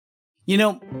You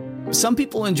know, some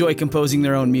people enjoy composing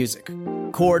their own music,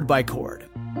 chord by chord,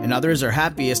 and others are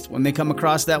happiest when they come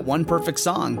across that one perfect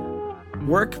song.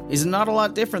 Work is not a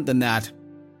lot different than that.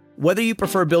 Whether you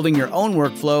prefer building your own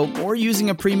workflow or using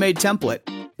a pre-made template,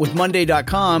 with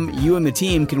Monday.com, you and the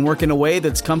team can work in a way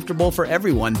that's comfortable for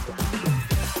everyone.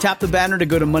 Tap the banner to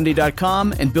go to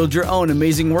Monday.com and build your own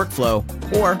amazing workflow,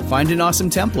 or find an awesome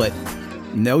template.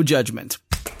 No judgment.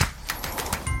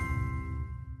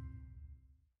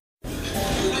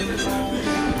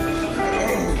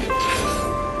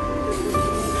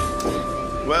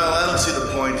 Well, I don't see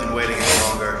the point in waiting any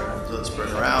longer, so let's bring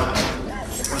her out.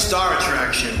 The star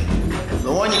attraction,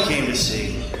 the one you came to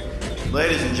see.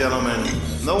 Ladies and gentlemen,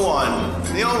 the one,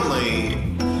 the only,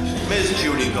 Miss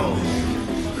Judy Gold.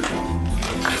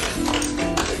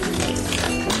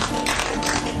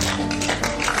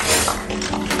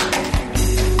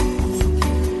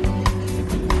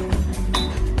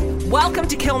 Welcome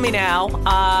to Kill Me Now.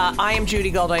 I am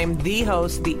Judy Gold. I am the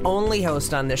host, the only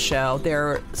host on this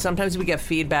show. Sometimes we get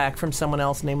feedback from someone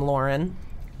else named Lauren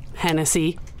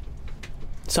Hennessy.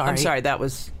 Sorry. I'm sorry, that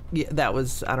was,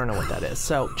 I don't know what that is.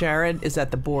 So Jared is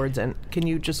at the boards, and can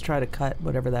you just try to cut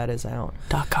whatever that is out?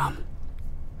 .com.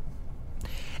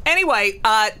 Anyway,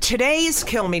 today's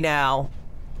Kill Me Now.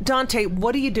 Dante,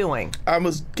 what are you doing? I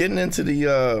was getting into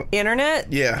the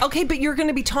Internet? Yeah. Okay, but you're going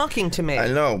to be talking to me. I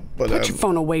know, but Put your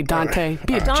phone away, Dante.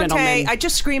 Be a Dante, gentleman. I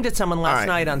just screamed at someone last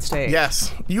night on stage.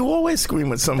 Yes, you always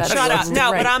scream at someone. Shut up.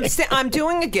 No, right. but I'm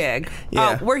doing a gig.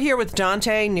 Yeah. We're here with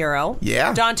Dante Nero.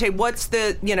 Yeah. Dante, what's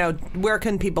the, where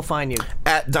can people find you?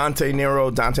 At Dante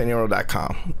Nero,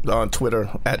 DanteNero.com. On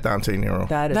Twitter, at Dante Nero.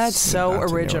 That's so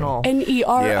Dante original.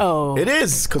 Nero. It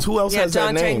is, because who else has that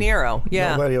Dante name? Nero.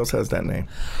 Yeah. Nobody else has that name.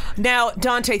 Now,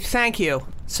 Dante, thank you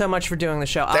so much for doing the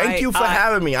show. Thank you for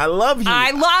having me. I love you.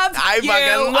 I love you.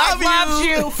 Fucking love I've loved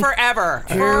you forever.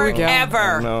 Here we go. Forever.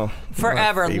 I know.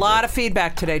 Forever. A lot of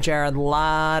feedback today, Jared. A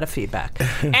lot of feedback.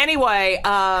 Anyway,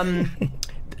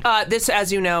 this,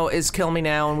 as you know, is Kill Me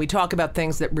Now, and we talk about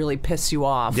things that really piss you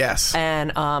off. Yes.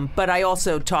 And but I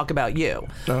also talk about you.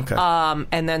 Okay.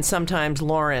 And then sometimes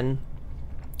Lauren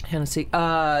Hennessy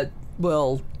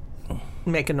will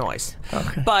make a noise.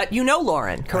 Okay. But you know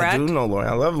Lauren, correct? I do know Lauren.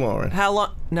 I love Lauren. How long?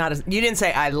 You didn't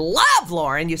say I love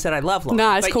Lauren. You said I love Lauren.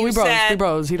 Nah, it's But cool. you We bros. said- We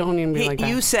bros. You don't even be like that.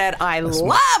 You said I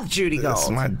love Judy Gold.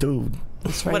 That's my dude.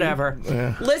 Whatever.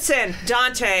 Yeah. Listen,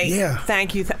 Dante. Yeah.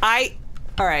 Thank you.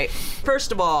 All right.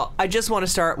 First of all, I just want to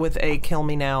start with a Kill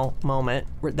Me Now moment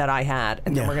that I had,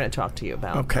 and then Yeah. we're going to talk to you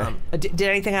about. Okay. Did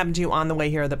anything happen to you on the way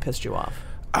here that pissed you off?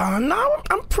 No,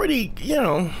 I'm pretty.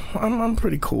 I'm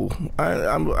pretty cool.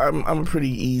 I'm a pretty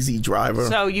easy driver.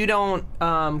 So you don't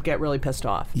get really pissed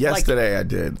off. Yesterday I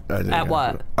did. At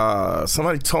what?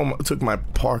 Somebody took my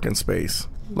parking space.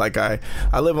 Like I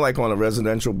live on a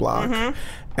residential block,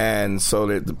 and so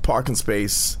the parking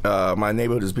space. My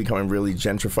neighborhood is becoming really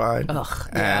gentrified. Ugh,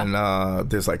 yeah. And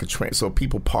there's like a train, so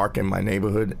people park in my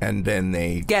neighborhood, and then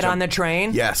they Get on the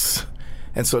train? Yes.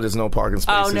 And so there's no parking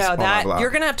spaces. Oh no, on my block. you're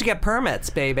gonna have to get permits,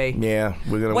 baby. Yeah,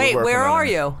 we're gonna. Wait, we're working where on are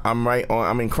that. you?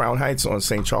 I'm in Crown Heights on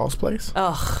St. Charles Place.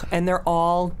 Ugh, and they're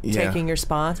all Yeah. taking your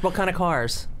spots. What kind of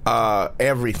cars?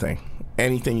 Everything,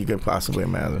 anything you can possibly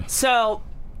imagine. So,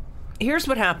 here's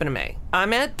what happened to me.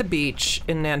 I'm at the beach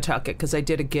in Nantucket because I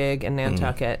did a gig in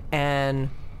Nantucket, and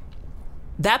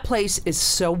that place is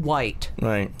so white.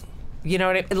 Right. You know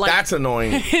what I mean? Like, That's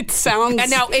annoying. It sounds. and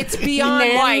now it's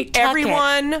beyond white.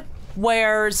 Nantucket.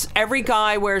 Every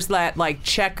guy wears that like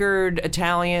checkered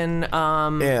Italian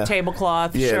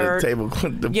tablecloth shirt. The table.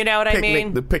 The You know what I picnic,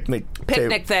 mean? The picnic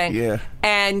thing. Yeah.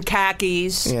 And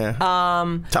khakis. Yeah.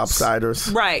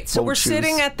 Topsiders. Right. So boat we're shoes.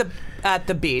 sitting at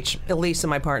the beach, Elisa,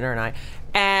 my partner, and I.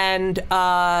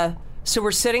 And so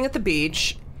we're sitting at the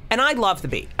beach, and I love the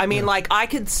beach. I mean, like, I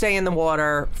could stay in the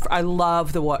water. I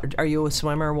love the water. Are you a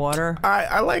swimmer, water?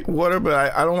 I like water,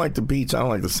 but I don't like the beach. I don't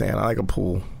like the sand. I like a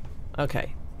pool.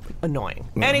 Okay. Annoying.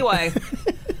 Anyway,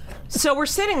 so we're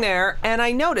sitting there, and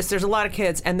I notice there's a lot of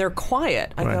kids, and they're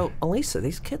quiet. I go, Elisa,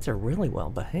 these kids are really well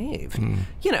behaved.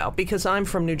 You know, because I'm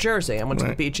from New Jersey. I went to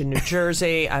the beach in New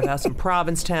Jersey. I've had some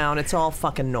Provincetown. It's all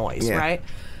fucking noise, right?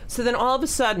 So then all of a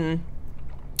sudden,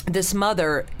 this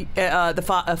mother,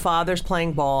 the father's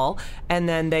playing ball, and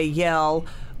then they yell,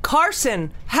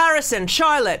 Carson, Harrison,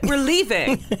 Charlotte, we're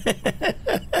leaving.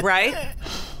 Right?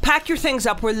 Pack your things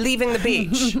up. We're leaving the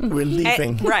beach. We're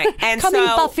leaving. Right. And Coming,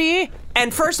 Buffy.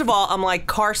 And first of all, I'm like,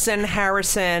 Carson,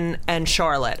 Harrison, and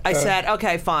Charlotte. I said,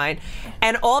 okay, fine.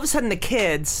 And all of a sudden, the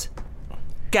kids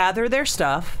gather their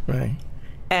stuff. Right.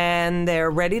 And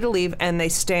they're ready to leave. And they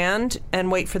stand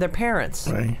and wait for their parents.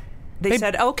 Right. They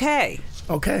said, okay.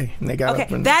 Okay. And they got up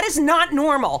and that is not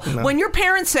normal. When your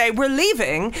parents say, we're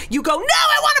leaving, you go, no,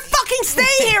 I want to fucking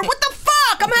stay here. What the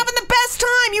fuck? I'm having the best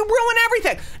time. You ruin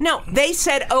everything. No, they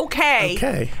said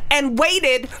okay. And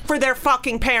waited for their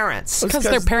fucking parents. Because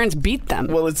their parents beat them.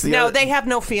 Well, it's they have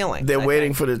no feeling. They're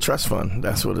waiting for the trust fund.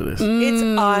 That's what it is. It's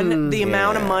the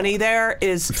amount of money there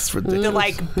is It's ridiculous. the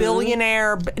like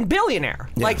billionaire,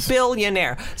 like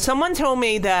billionaire. Someone told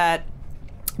me that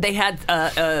they had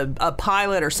a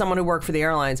pilot or someone who worked for the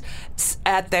airlines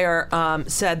at their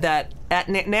said that at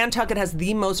Nantucket has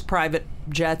the most private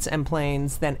jets and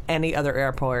planes than any other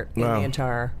airport in the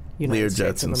entire United States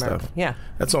Learjets of and America. stuff. Yeah,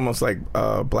 That's almost like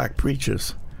black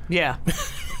preachers. yeah.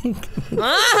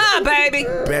 Baby.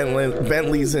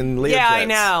 Bentleys and Learjets. Yeah,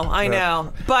 I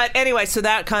know. But anyway, so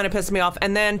that kind of pissed me off.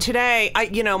 And then today,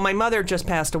 my mother just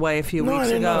passed away a few weeks I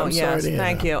didn't ago. know. I'm sorry Yes, to hear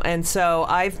thank that. you. And so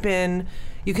I've been.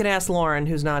 You can ask Lauren,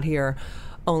 who's not here,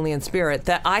 only in spirit,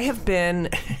 that I have been.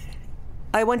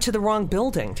 I went to the wrong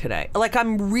building today. Like,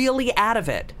 I'm really out of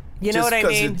it. You know what I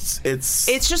mean?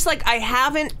 It's just like I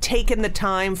haven't taken the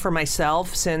time for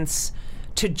myself since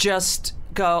to just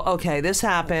go, okay, this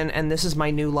happened and this is my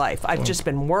new life. I've just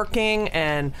been working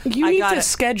and You need to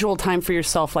schedule time for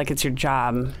yourself like it's your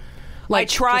job. I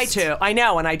try to. I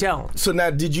know, and I don't. So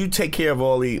now, did you take care of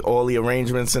all the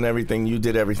arrangements and everything? You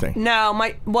did everything? No,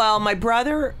 my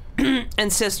brother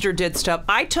and sister did stuff.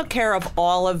 I took care of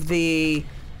all of the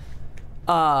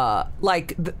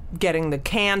getting the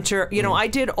cantor. I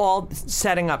did all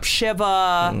setting up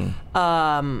Shiva.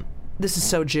 This is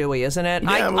so Jewy, isn't it?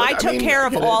 Yeah, I took care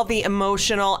of all the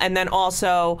emotional, and then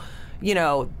also,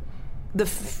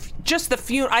 just the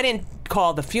funeral. I didn't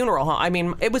call the funeral home. I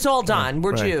mean, it was all done.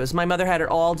 We're Jews. My mother had it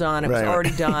all done. It was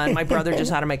already done. My brother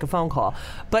just had to make a phone call.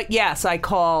 But yes, I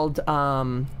called.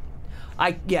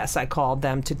 I called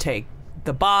them to take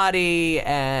the body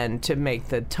and to make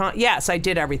the time. Yes, I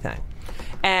did everything.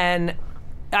 And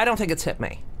I don't think it's hit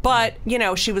me. But,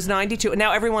 she was 92.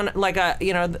 Now everyone,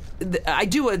 I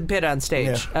do a bit on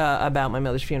stage about my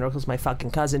mother's funeral because my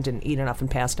fucking cousin didn't eat enough and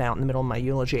passed out in the middle of my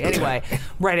eulogy. Anyway,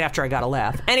 right after I got a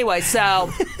laugh. Anyway,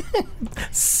 so...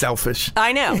 Selfish.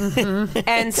 I know.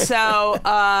 And so,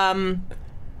 I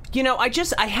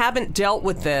haven't dealt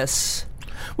with this.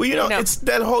 Well, it's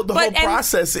that whole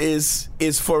process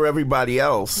is for everybody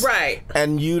else. Right.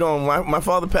 And you don't... My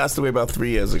father passed away about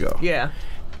 3 years ago. Yeah.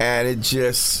 And it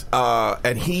just,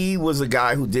 and he was a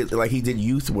guy who did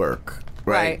youth work,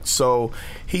 right? So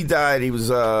he died. He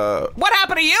was. What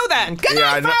happened to you then? Good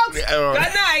night, folks.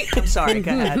 Good night. I'm sorry.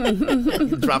 Go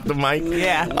ahead. Drop the mic.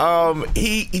 Yeah.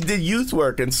 He did youth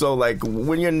work, and so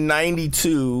when you're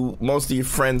 92, most of your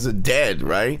friends are dead,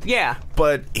 right? Yeah.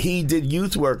 But he did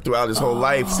youth work throughout his whole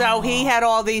life. So he had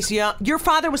all these young. Your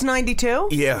father was 92?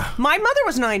 Yeah. My mother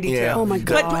was 92. Yeah. Oh my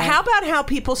God. But how about how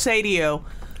people say to you,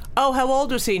 oh, how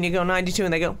old was he? And you go, 92.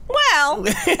 And they go, well,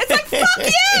 it's like, fuck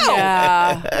you.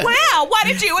 Yeah. Wow, what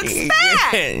did you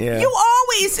expect? Yeah. You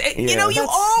always, Yeah.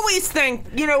 always think,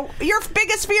 your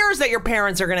biggest fear is that your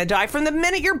parents are going to die from the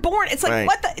minute you're born. It's like,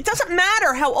 it doesn't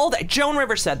matter how old. Joan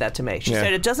Rivers said that to me. She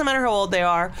said, it doesn't matter how old they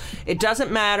are. It doesn't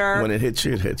matter. When it hits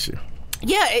you, it hits you.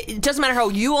 Yeah, it doesn't matter how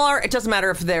you are. It doesn't matter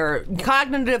if they're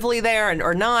cognitively there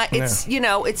or not. It's,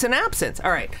 it's an absence.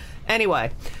 All right.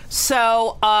 Anyway,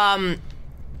 so,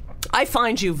 I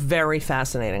find you very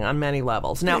fascinating on many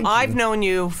levels. Now, I've known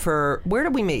you for... Where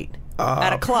did we meet?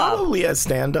 At a club. Probably at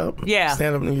Stand Up. Yeah.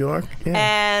 Stand Up New York. Yeah.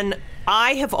 And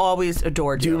I have always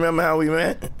adored you. Do you remember how we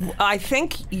met? I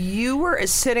think you were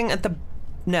sitting at the...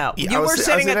 No. Yeah, you were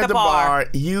sitting at the bar.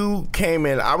 You came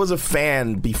in. I was a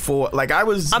fan before.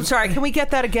 I'm sorry. Can we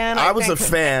get that again? I was a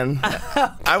fan.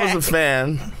 I was a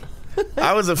fan.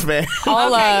 I was a fan.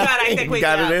 I think we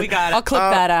got it. I'll clip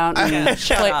that out and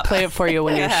play it for you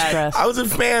when you're stressed. I was a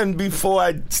fan before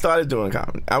I started doing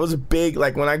comedy. I was a big,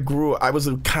 when I grew up, I was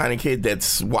the kind of kid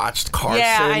that's watched Carson.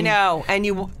 Yeah, I know.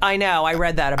 I know. I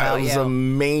read that about you. I was a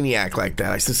maniac like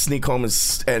that. I used to sneak home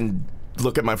and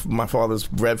look at my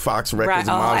father's Red Fox records.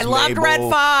 I loved Red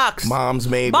Fox. Mom's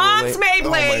Maybelline. Oh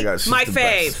my gosh, my the fave.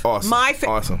 Best. Awesome.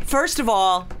 Awesome. First of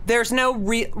all, there's no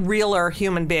realer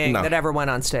human being that ever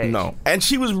went on stage. No. And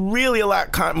she was really a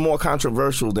lot more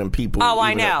controversial than people. Oh,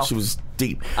 I know. She was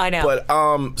deep. I know. But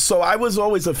so I was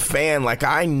always a fan.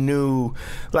 I knew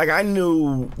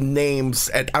names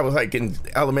I was in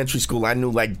elementary school. I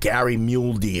knew Gary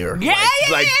Mule Deer. Yeah.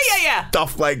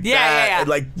 Stuff like that. Yeah.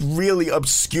 And, really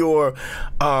obscure.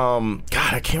 God,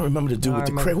 I can't remember the dude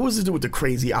who was the dude with the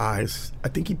crazy eyes? I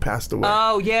think he passed away.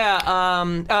 Oh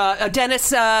yeah.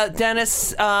 Dennis.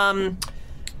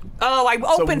 Oh, I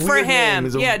opened for weird name. him.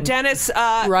 It's a- Yeah, Dennis.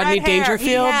 Rodney red hair.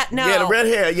 Dangerfield? No. Yeah, the red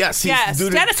hair. Yes. Yes,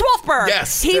 dude- Dennis Wolfberg.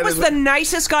 Yes, he Dennis- was the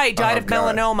nicest guy. He died Oh, of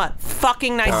God. melanoma.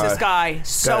 Fucking nicest guy.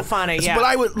 So God. funny. Yeah. But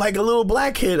I was like a little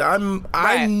black kid. I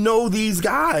Right. know these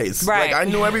guys. Right. Like I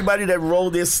knew everybody that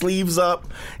rolled their sleeves up.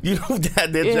 You know,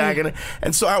 that their jacket.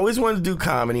 And so I always wanted to do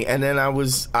comedy. And then I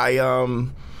was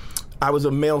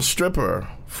a male stripper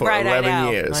for Right, I 11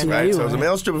 know. years. I know Right. you So I was a were.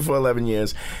 male stripper for 11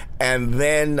 years, and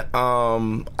then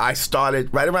I started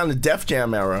right around the Def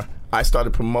Jam era. I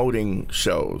started promoting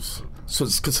shows. So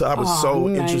because I was so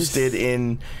nice. interested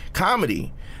in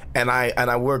comedy. And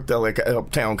I worked at like an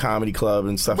Uptown Comedy Club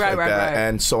and stuff Right, like right, that. right.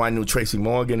 And so I knew Tracy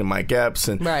Morgan and Mike Epps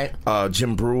and Right.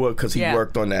 Jim Brewer because he Yeah.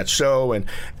 worked on that show. And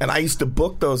I used to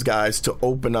book those guys to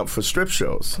open up for strip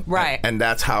shows. Right. And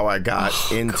that's how I got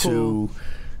into.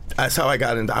 That's how I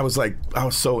got into. I was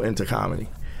so into comedy.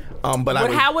 But I But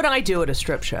was, how would I do at a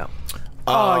strip show?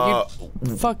 Oh,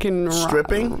 you fucking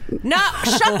stripping? No,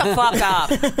 shut the fuck up.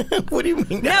 What do you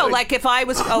mean? No, like if I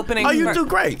was opening. Oh, you for- do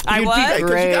great. I you was? do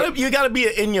great. 'Cause Great. You gotta be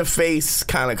an in-your-face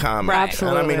kind of comedy. Right. And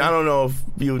I mean, Absolutely. I don't know if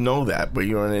you know that, but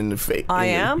you're an in-the-face. I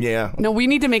am? Yeah. No, we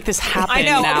need to make this happen. I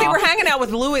know. Now. We were hanging out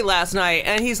with Louis last night,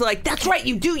 and he's like, "That's right,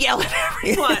 you do yell at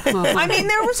everyone." I mean,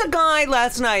 there was a guy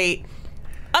last night.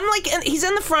 I'm like, and he's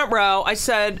in the front row. I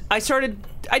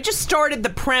just started the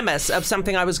premise of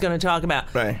something I was going to talk about.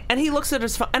 Right. And he looks at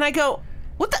his phone, and I go,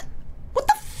 "What the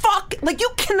fuck? Like, you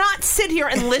cannot sit here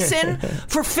and listen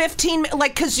for 15 minutes,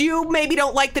 like, because you maybe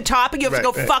don't like the topic. You have to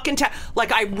Right, go right. fucking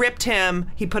like, I ripped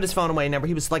him. He put his phone away.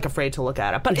 He was like afraid to look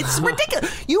at it. But it's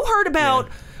ridiculous. You heard about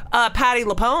Patti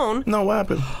LuPone. No, what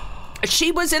happened?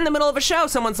 She was in the middle of a show.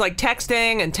 Someone's like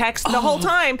texting and text the whole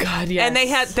time. God, yes. And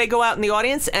they go out in the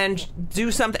audience and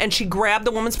do something. And she grabbed the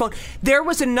woman's phone. There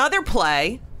was another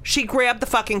play. She grabbed the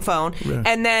fucking phone. Yeah.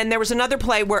 And then there was another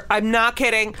play where, I'm not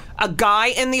kidding, a guy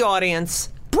in the audience,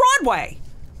 Broadway,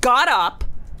 got up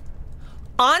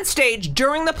on stage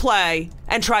during the play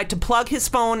and tried to plug his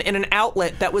phone in an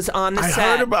outlet that was on the I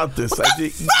set. heard about this. What the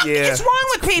fuck is wrong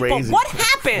with it's people? crazy. What It's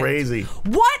happened? crazy.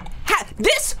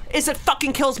 This is it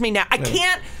fucking kills me now. I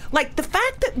can't, like, the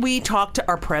fact that we talk to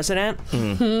our president,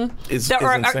 It's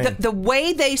the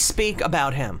way they speak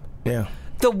about him, yeah.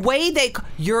 the way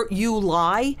you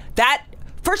lie, that,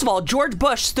 first of all, George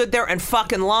Bush stood there and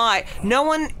fucking lied. No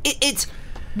one, it's,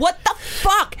 what the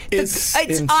fuck? It's I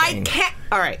insane. can't,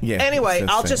 all right. Yeah, Anyway, it's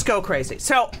I'll insane. just go crazy.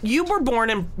 So, you were born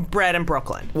and bred in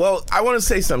Brooklyn. Well, I want to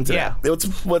say something to Yeah. that.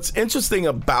 What's interesting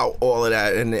about all of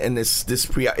that and this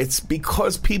it's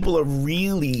because people are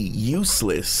really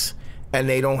useless and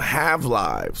they don't have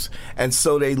lives, and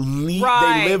so they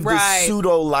Right, live right. this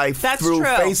pseudo life That's through true.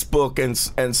 Facebook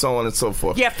and so on and so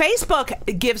forth. Yeah,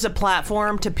 Facebook gives a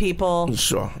platform to people.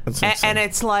 Sure. That's And insane.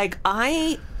 it's like,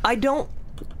 I don't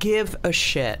give a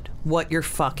shit what you're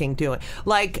fucking doing.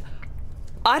 Like,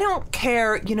 I don't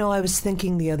care. You know, I was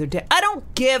thinking the other day, I don't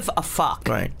give a fuck.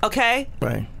 Right. Okay?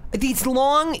 Right. These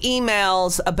long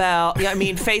emails about,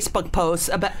 Facebook posts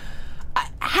about,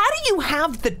 how do you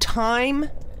have the time?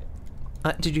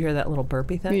 Did you hear that little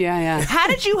burpee thing? Yeah. How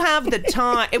did you have the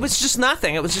time? It was just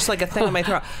nothing. It was just like a thing in my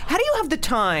throat. How do you have the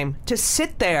time to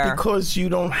sit there? Because you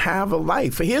don't have a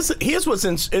life. Here's what's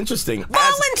interesting.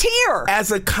 Volunteer.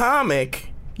 As a comic,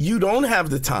 you don't have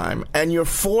the time, and you're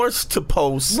forced to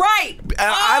post. Right.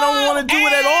 I don't want to do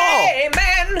it at all.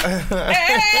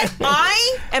 Amen.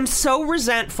 I am so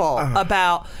resentful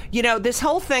about, this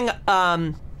whole thing.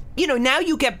 Now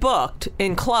you get booked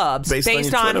in clubs Based on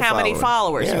your on Twitter how many followers.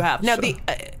 followers you Yeah, have. Now, sure. the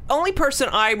only person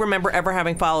I remember ever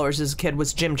having followers as a kid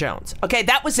was Jim Jones. Okay,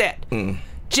 that was it.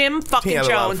 Jim fucking He had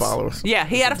Jones. a lot of followers. Yeah,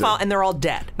 he had a follow, and they're all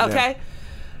dead. Okay.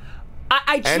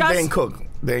 I just. And Dane Cook.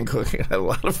 Dane Cook had a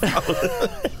lot of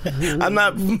followers. I'm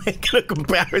not making a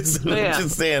comparison. Yeah. I'm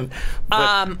just saying.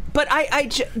 But But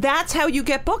that's how you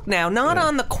get booked now, not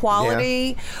on the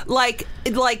quality, like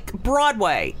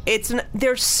Broadway.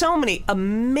 There's so many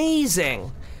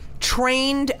amazing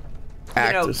trained,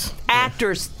 actors,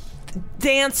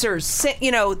 dancers,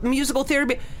 musical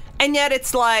theater, and yet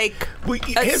it's like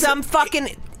some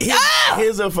fucking.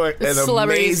 Here's an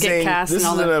Celebrities get amazing. cast This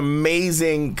and is all an that.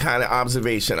 amazing kind of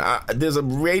observation. There's a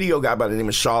radio guy by the name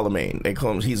of Charlemagne. They call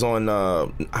him. He's on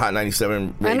Hot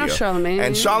 97 radio. I know Charlemagne.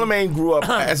 And Charlemagne grew up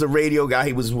as a radio guy.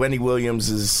 He was Wendy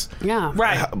Williams'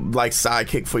 Right. like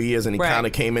sidekick for years, and he Right. kind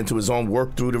of came into his own,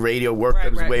 worked through the radio, worked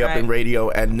his Right, way up right. in radio,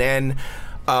 and then.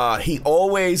 He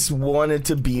always wanted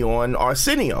to be on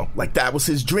Arsenio. Like, that was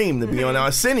his dream, to be on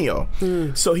Arsenio.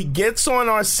 So he gets on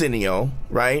Arsenio,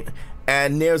 right?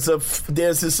 And there's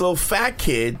this little fat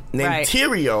kid named Right.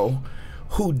 Tyrio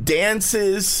who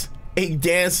dances he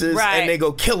dances, Right. and they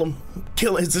go, kill him.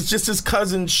 It's just his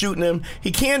cousin shooting him.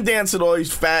 He can't dance at all.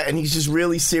 He's fat, and he's just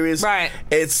really serious. Right.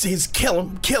 He's kill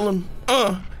him, kill him,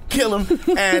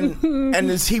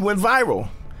 and he went viral.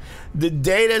 The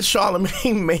day that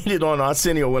Charlamagne made it on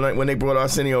Arsenio, when they brought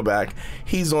Arsenio back,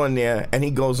 he's on there, and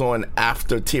he goes on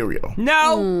after Terrio.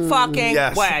 No fucking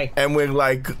way. And we're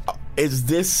like, is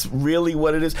this really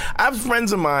what it is? I have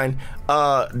friends of mine.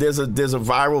 There's a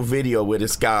viral video where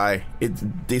this guy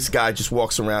just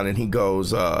walks around and he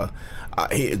goes,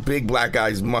 big black guy,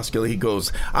 he's muscular. He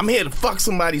goes, I'm here to fuck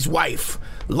somebody's wife,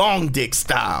 long dick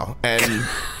style, and.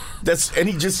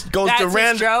 He just goes to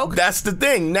random. Joke? That's the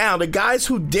thing. Now, the guys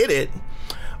who did it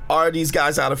are these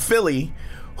guys out of Philly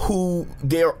who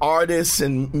they're artists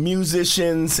and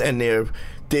musicians, and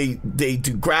they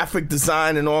do graphic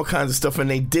design and all kinds of stuff, and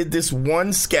they did this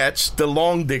one sketch, the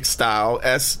long dick style,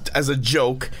 as a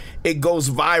joke. It goes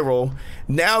viral.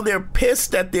 Now they're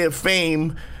pissed at their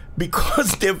fame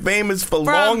because they're famous for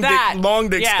long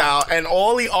dick style, and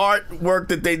all the artwork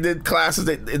that they did classes,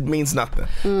 it means nothing.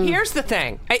 Here's the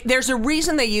thing. There's a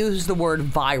reason they use the word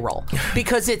viral,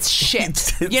 because it's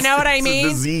shit. You know what I mean?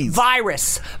 It's a disease.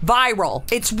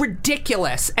 Viral. It's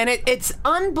ridiculous, and it's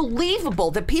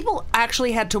unbelievable that people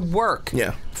actually had to work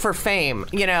for fame,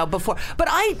 before. But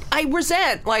I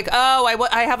resent, like,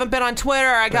 I haven't been on Twitter.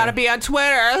 I gotta be on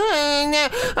Twitter.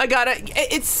 I gotta.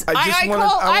 I'm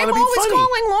always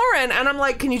calling Lauren, and I'm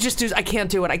like, can you just do? I can't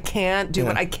do it. I can't do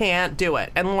it. I can't do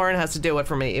it. And Lauren has to do it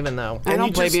for me, even though I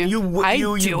don't blame you.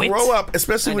 You grow up,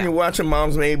 especially when you're watching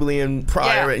Moms Mabley and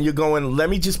Pryor, and you're going, let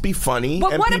me just be funny,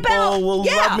 but and people will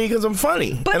love me because I'm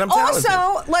funny. But and I'm also,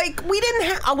 talented. like, we didn't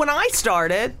have, when I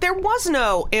started, there was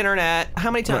no internet.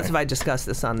 How many times have I discussed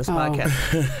this on this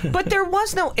podcast? But there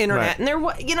was no internet, and there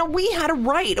was, we had to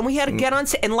write, and we had to get on,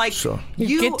 and like,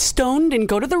 you get stoned and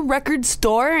go to the record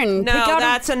store and pick out.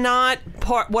 That's not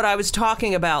part what I was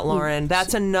talking about, Lauren.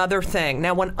 That's another thing.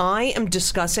 Now, when I am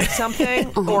discussing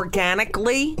something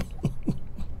organically.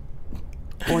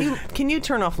 Can you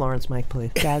turn off Lauren's mic,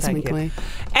 please? Gasmically.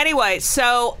 Anyway,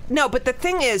 so no, but the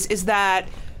thing is that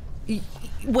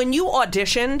when you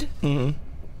auditioned,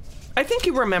 I think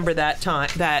you remember that time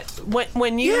that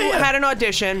when you had an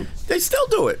audition, they still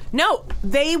do it. No,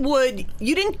 they would.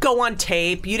 You didn't go on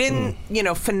tape. You didn't,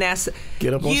 finesse.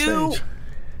 Get up on stage.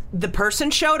 The person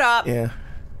showed up. Yeah.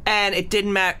 And it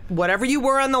didn't matter. Whatever you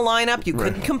were on the lineup, you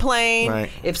couldn't complain. Right.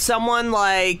 If someone,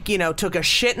 took a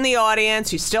shit in the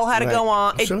audience, you still had to go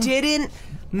on. It didn't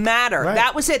matter. Right.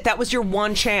 That was it. That was your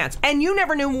one chance. And you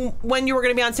never knew when you were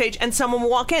going to be on stage and someone would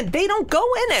walk in. They don't go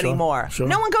in anymore. Sure.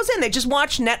 No one goes in. They just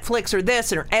watch Netflix or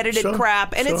this or edited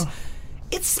crap. And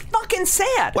it's fucking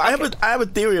sad. Well, I have a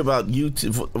theory about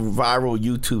viral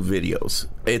YouTube videos.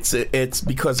 It's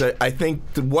because I think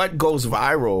what goes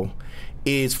viral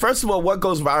is, first of all, what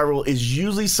goes viral is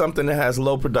usually something that has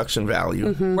low production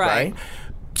value, right?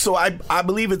 So I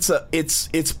believe it's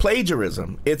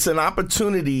plagiarism. It's an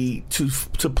opportunity to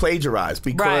plagiarize,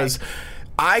 because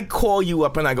I call you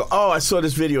up and I go, I saw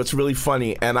this video, it's really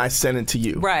funny, and I send it to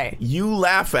you. Right. You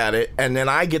laugh at it, and then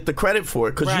I get the credit for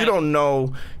it, because you don't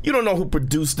know who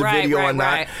produced the video or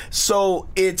not. Right. So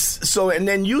and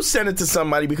then you send it to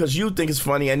somebody because you think it's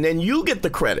funny, and then you get the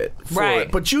credit for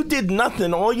it. But you did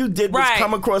nothing. All you did was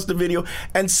come across the video,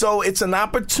 and so it's an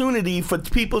opportunity for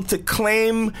people to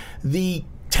claim the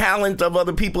talent of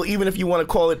other people, even if you want to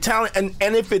call it talent, and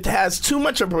if it has too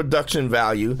much of production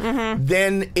value,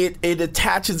 then it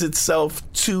attaches itself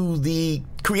to the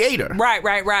creator.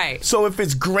 Right. So if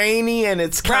it's grainy and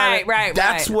it's kind of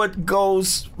that's what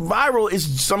goes viral,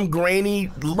 is some grainy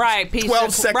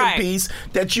 12-second piece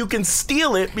that you can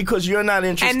steal it because you're not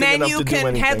interested enough to do anything. And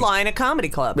then you can headline a comedy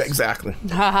club. Exactly.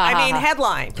 I mean,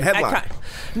 headline.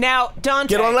 Now,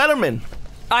 Dante. Get on Letterman.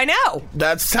 I know.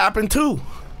 That's happened too.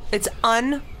 It's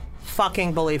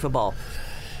unfucking believable.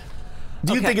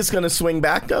 Do you think it's going to swing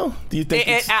back, though? Do you think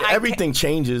everything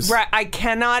changes? Right. I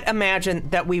cannot imagine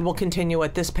that we will continue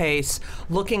at this pace,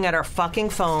 looking at our fucking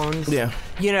phones. Yeah.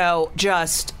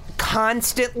 Just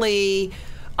constantly.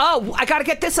 I got to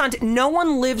get this on. No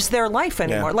one lives their life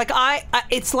anymore. Yeah. Like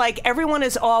it's like everyone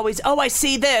is always, I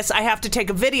see this, I have to take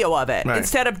a video of it,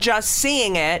 instead of just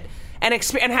seeing it and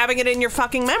having it in your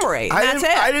fucking memory. That's it.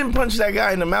 I didn't punch that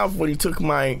guy in the mouth when he took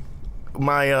my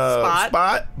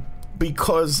spot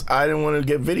because I didn't want to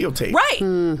get videotaped.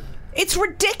 Right. It's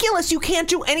ridiculous. You can't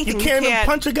do anything. You can't even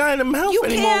punch a guy in the mouth you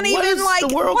anymore. Can't even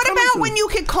what about when you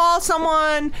could call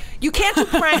someone? You can't do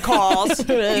prank calls. You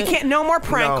can't. No more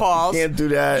prank calls. You can't do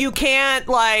that. You can't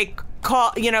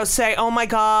call. Say, oh my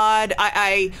God,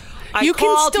 I you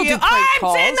called can still you. do prank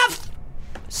calls.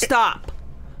 Stop.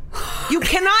 You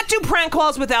cannot do prank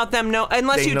calls without them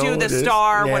unless They you know do the it is.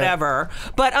 star or Yeah. whatever.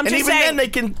 But I'm And just even saying. then, they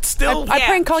can still. I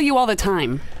prank call you all the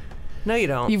time. No, you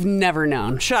don't. You've never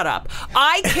known. Shut up.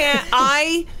 I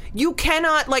can't. You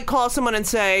cannot like call someone and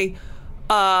say,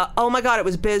 "Oh my God, it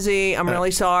was busy. I'm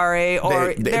really sorry." Or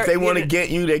if they want to get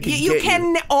you, they can you get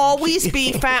can you. always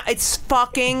be found. It's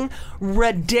fucking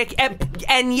ridiculous.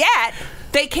 And yet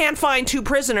they can't find two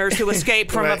prisoners who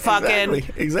escaped from Right, a fucking.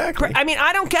 Exactly. I mean,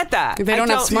 I don't get that. They don't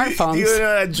have smartphones. You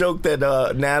know that joke that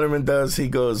Natterman does? He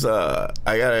goes, I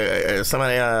got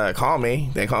somebody call me.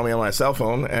 They call me on my cell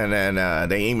phone, and then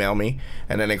they email me,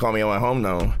 and then they call me on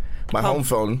my home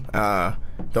phone.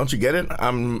 Don't you get it?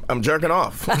 I'm jerking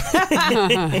off.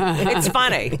 It's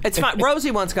funny. It's fun.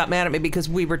 Rosie once got mad at me because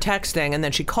we were texting, and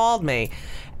then she called me,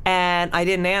 and I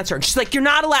didn't answer. And she's like, "You're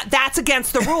not allowed. That's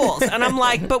against the rules." And I'm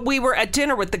like, "But we were at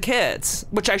dinner with the kids,"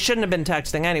 which I shouldn't have been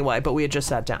texting anyway. But we had just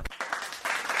sat down.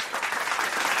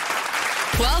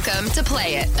 Welcome to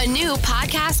Play It, a new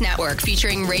podcast network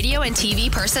featuring radio and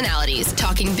TV personalities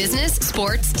talking business,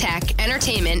 sports, tech,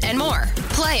 entertainment, and more.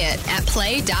 Play it at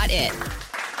play.it.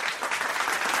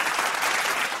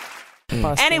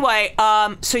 Anyway,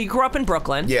 so you grew up in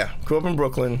Brooklyn. Yeah, grew up in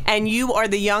Brooklyn. And you are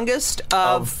the youngest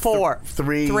of four.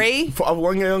 Three?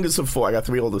 One youngest of four. I got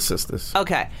 3 older sisters.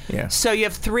 Okay. Yeah. So you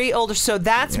have 3 older. So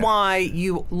that's why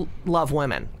you love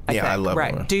women. I think. I love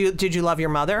right. women. Did you love your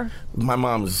mother? My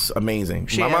mom's amazing.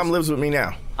 She My is? mom lives with me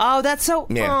now. Oh, that's so.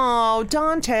 Yeah. Oh,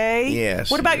 Dante. Yeah, What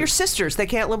she about is. your sisters? They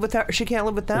can't live with her. She can't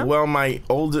live with them. Well, my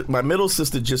middle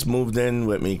sister just moved in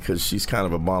with me because she's kind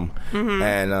of a bum,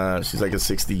 and she's like a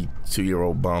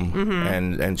 62-year-old bum,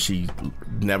 and she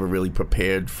never really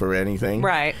prepared for anything,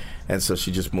 Right. And so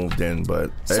she just moved in. But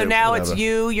So now whatever. it's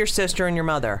you, your sister, and your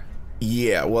mother.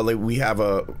 Yeah, well, we have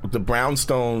the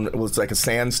brownstone was like a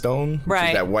sandstone, which Right.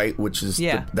 is that white, which is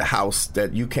Yeah. the house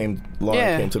that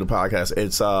Laura came to the podcast.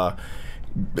 It's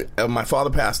my father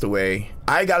passed away.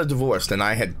 I got a divorce, and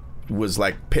I was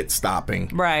like pit stopping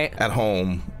Right. at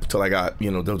home till I got the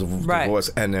Right. divorce,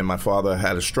 and then my father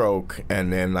had a stroke,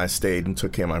 and then I stayed and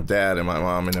took care of my dad and my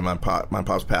mom, and then my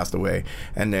pops passed away,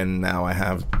 and then now I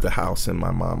have the house and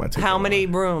my mom. I take How care of. many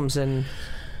rooms and?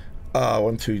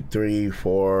 1, 2, 3,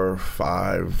 4,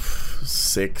 5,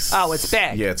 6. Oh, it's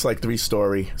big. Yeah, it's like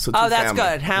 3-story. So Oh, two that's family.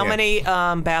 good. How Yeah. many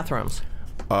bathrooms?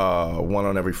 1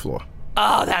 on every floor.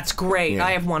 Oh, that's great. Yeah.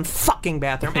 I have 1 fucking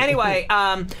bathroom. Anyway,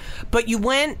 but you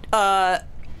went.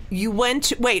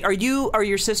 Wait, are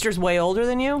your sisters way older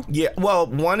than you? Yeah, well,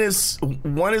 one is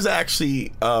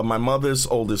actually my mother's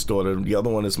oldest daughter. The other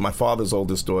one is my father's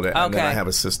oldest daughter, and then Okay. I have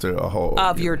a sister, a whole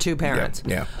Of your 2 parents.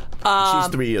 Yeah, she's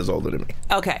 3 years older than me.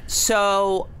 Okay,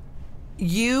 so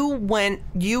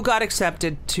you got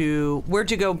accepted to, where'd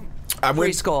you go? I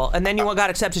went- Preschool, and then you got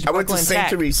accepted to I went Brooklyn to St. Tech.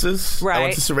 Teresa's. Right. I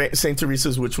went to St.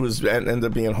 Teresa's, which ended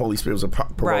up being Holy Spirit. It was a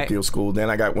parochial Right. school. Then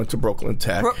I went to Brooklyn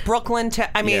Tech. Brooklyn Tech.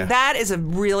 I mean, Yeah. that is a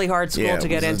really hard school to it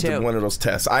get was into. one of those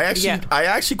tests. I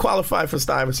actually qualified for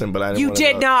Stuyvesant, but I didn't. You wanna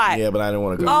did go. not. Yeah, but I didn't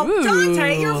want to go. Oh,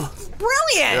 Dante, you're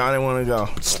brilliant. I didn't want to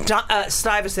go.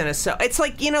 Stuyvesant is so. It's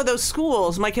like those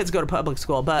schools. My kids go to public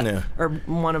school, but Yeah. or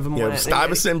one of them Yeah, went.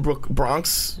 Stuyvesant,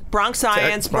 Bronx. Bronx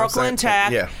Science, Bronx Brooklyn Science,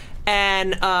 Tech, yeah.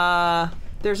 and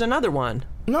there's another one.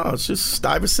 No, it's just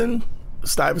Stuyvesant,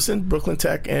 Brooklyn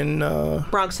Tech, and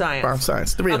Bronx Science. Bronx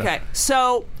Science. 3 of them. Okay,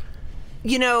 so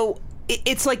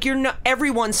it's like you're not.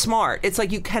 Everyone's smart. It's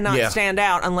like you cannot Yeah. stand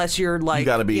out unless you're like You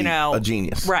got to be a a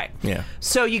genius. right? Yeah.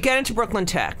 So you get into Brooklyn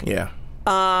Tech. Yeah.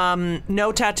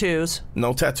 No tattoos,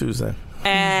 No tattoos then.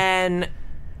 and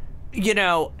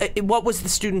what was the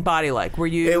student body like? Were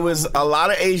you? It was a lot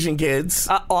of Asian kids.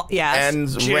 Yes, And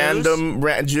Jews, random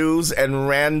Jews and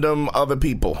random other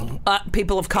people.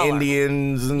 people of color,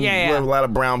 Indians and Yeah. a lot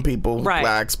of brown people, right?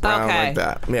 blacks, brown, okay. like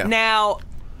that. Yeah. Now,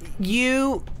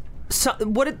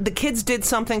 the kids did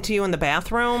something to you in the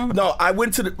bathroom? No, I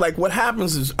went to what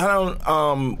happens is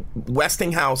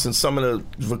Westinghouse and some of the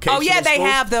vocational Oh yeah, they schools,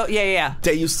 have the yeah.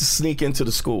 They used to sneak into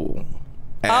the school.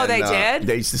 Oh, they did?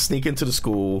 They used to sneak into the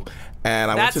school, and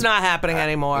I That's went to, not happening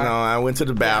anymore. No, I went to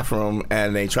the bathroom,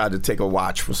 and they tried to take a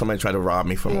watch. Somebody tried to rob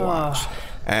me from a watch.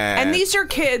 And these are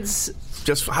kids.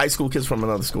 just high school kids from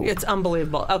another school. It's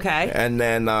unbelievable. Okay. And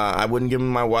then I wouldn't give them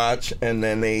my watch, and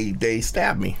then they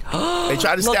stabbed me. They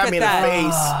tried to Look stab at me in that. the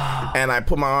face, and I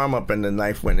put my arm up, and the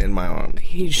knife went in my arm.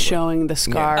 He's showing the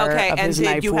scar Okay, of and his did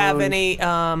knife you have wound any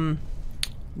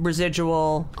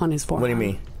residual? on his forearm. What do you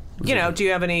mean? Do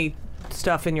you have any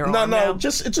stuff in your No, arm no, now? it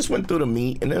just went through the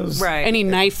meat, and it was Right. Any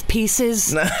knife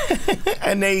pieces?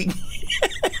 and they.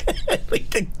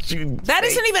 That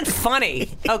isn't even funny.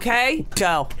 Okay,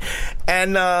 go.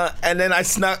 And then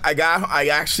I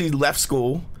actually left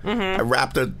school. I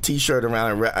wrapped a T-shirt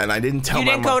around it, and I didn't tell You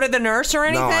my didn't mom. go to the nurse or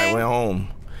anything? No, I went home.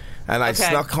 And I Okay.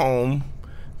 snuck home,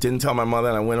 didn't tell my mother,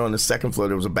 and I went on the second floor.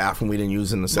 There was a bathroom we didn't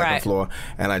use in the second Right. floor,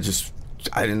 and I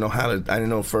didn't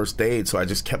know first aid, so I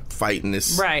just kept fighting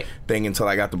this Right. thing until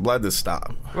I got the blood to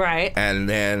stop. Right. And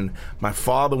then my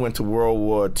father went to World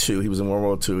War II. He was in World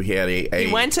War II. He had a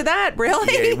You went to that?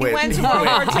 Really? Yeah, he went to World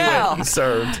War II. He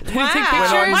served. Wow. take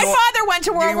pictures? My father went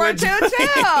to World War went II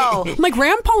to- too. My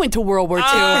grandpa went to World War II.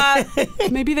 Uh,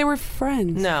 Maybe they were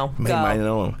friends. no, They go. might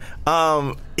know him.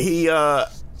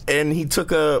 He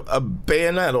took a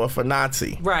bayonet off a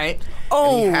Nazi. Right.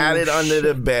 He had it under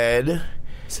the bed.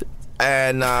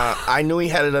 And I knew he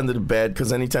had it under the bed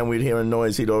because anytime we'd hear a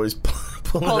noise, he'd always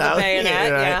pull Pull it the out. bayonet,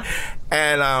 yeah.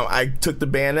 And I took the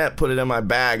bayonet, put it in my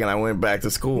bag, and I went back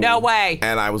to school. No way.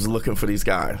 And I was looking for these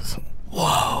guys.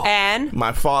 And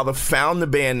My father found the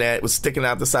bayonet, it was sticking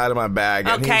out the side of my bag.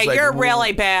 And he Okay, was like, you're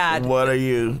really bad. What are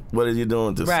you doing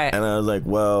with this? Right. And I was like,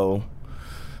 well...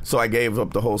 So I gave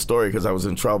up the whole story because I was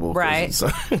in trouble. Right.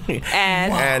 So,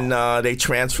 And they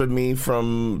transferred me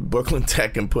from Brooklyn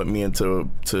Tech and put me into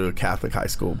Catholic high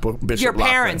school. Bishop your Lockman.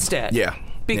 parents did. Yeah.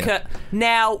 Because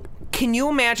now, can you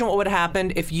imagine what would have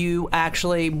happened if you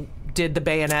actually did the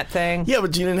bayonet thing? Yeah,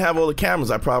 but you didn't have all the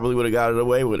cameras. I probably would have got it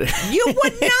away with it. You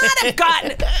would not have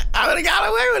gotten. I would have got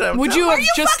away with it. Would you Are have you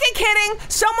just fucking kidding?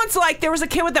 Someone's like, there was a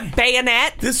kid with a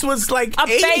bayonet. This was like A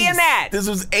 80s. bayonet. This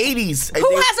was 80s.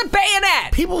 Who has a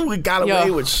bayonet? People who got Yeah.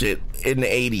 away with shit in the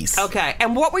 80s. Okay,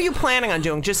 and what were you planning on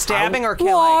doing? Just stabbing or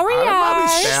killing? I would probably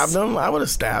Warriors. stabbed him. I would have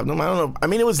stabbed him. I don't know. I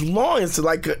mean, it was long. It's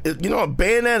like, a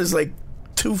bayonet is like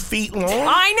 2 feet long.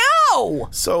 I know.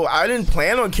 So I didn't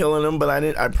plan on killing him, but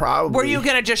I probably. Were you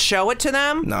gonna just show it to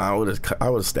them? No, I would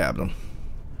have stabbed him.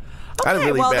 I had a Okay,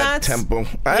 really well, bad that's- temper.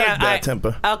 I had a bad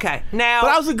temper. Okay, now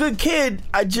But I was a good kid.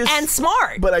 and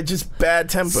smart. But I just bad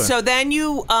temper. So then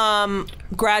you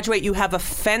graduate. You have a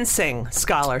fencing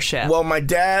scholarship. Well, my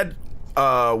dad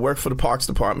worked for the Parks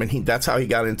Department. That's how he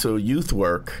got into youth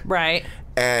work. right.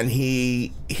 And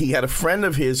he had a friend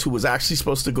of his who was actually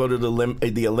supposed to go to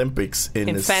the Olympics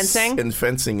in fencing? in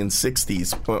fencing in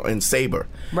 '60s in saber.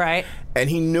 Right. And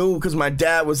he knew because my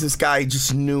dad was this guy. He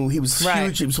just knew he was Right.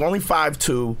 huge. He was only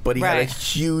 5'2", but he had a Right.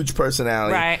 huge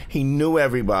personality. Right. He knew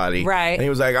everybody. Right. And he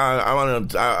was like, I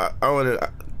want to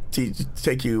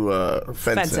take you fencing.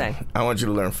 Fencing. I want you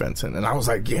to learn fencing. And I was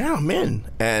like, yeah, I'm in.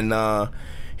 And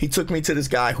he took me to this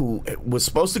guy who was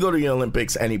supposed to go to the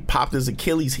Olympics, and he popped his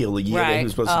Achilles heel the year that he Right.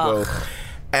 was supposed to go.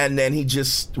 And then he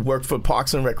just worked for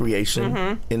Parks and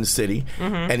Recreation in the city,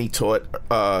 and he taught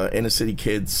inner city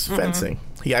kids fencing.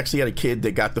 He actually had a kid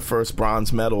that got the first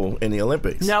bronze medal in the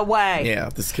Olympics. No way. Yeah,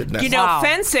 this kid. You know, Wow.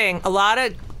 fencing. A lot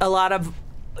of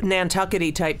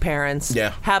Nantucket type parents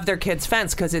Yeah. have their kids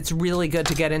fence because it's really good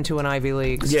to get into an Ivy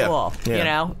League yeah, school. yeah. You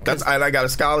know, I got a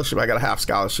scholarship. I got a half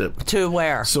scholarship. to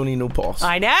where? SUNY New Paltz.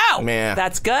 I know. Yeah.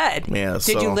 That's good. Yeah,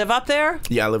 Did you so- live up there?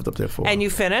 Yeah, I lived up there for. And you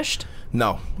finished?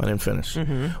 No, I didn't fix. Well,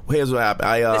 here's what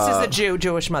happened. This is the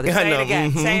Jewish mother. I Say know. it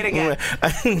again. Say it again.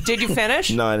 Mhm. Did you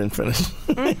finish? No, I didn't finish.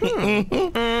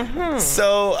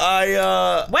 So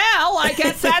I. Well, I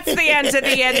guess that's the end of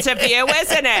the interview,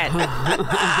 isn't it?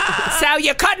 So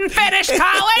you couldn't finish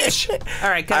college? All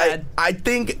right, go ahead. I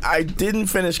think I didn't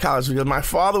finish college because my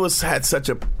father had such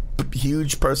a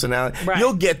huge personality. Right.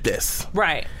 You'll get this.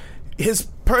 Right. His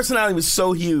personality was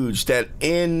so huge that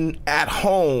at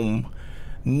home,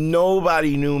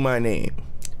 nobody knew my name.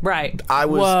 Right. I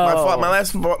was Whoa. my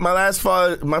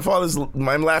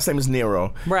last name is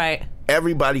Nero. Right.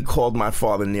 Everybody called my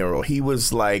father Nero. He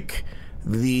was like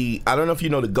I don't know if you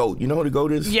know the GOAT. You know who the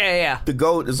GOAT is? Yeah, yeah. The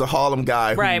GOAT is a Harlem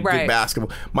guy who Right, did right.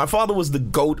 basketball. My father was the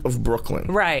GOAT of Brooklyn.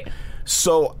 Right.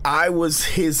 So I was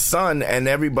his son, and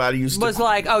everybody used to Was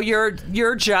like, oh, you're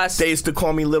just they used to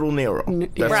call me Little Nero.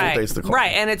 That's what they used to call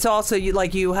right, me. and it's also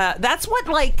you have. That's what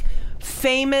really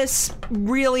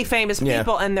famous Yeah.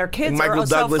 people and their kids Michael are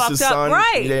so Douglas's fucked up. son,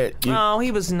 Right. yeah, Oh,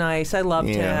 he was nice. I loved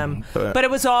Yeah, him. but- But it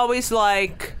was always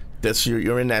like, That's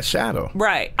you're in that shadow.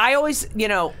 right. I always,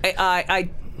 I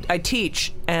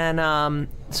teach and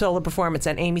solo performance,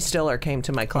 and Amy Stiller came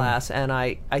to my class, and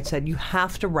I said, you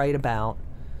have to write about.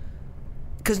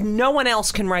 Because no one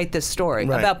else can write this story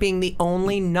Right. about being the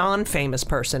only non-famous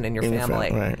person in your family.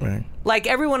 Right. Like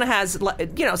everyone has,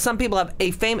 some people have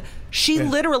a famous. She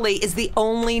literally is the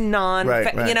only non.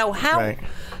 Right, right, how? right.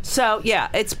 So yeah,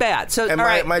 it's bad. So And all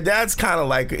right, my dad's kind of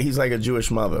like he's like a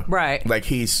Jewish mother. Right. Like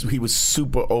he was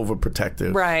super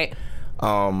overprotective. right.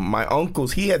 My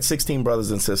uncles, he had 16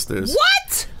 brothers and sisters.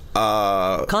 What?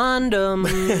 Condom.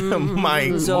 My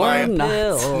pills.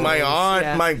 my aunt,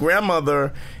 Yeah. my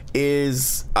grandmother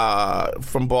is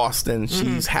from Boston.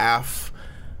 Mm-hmm. She's half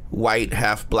white,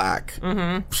 half black.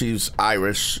 She's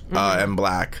Irish and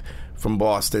black. From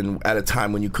Boston at a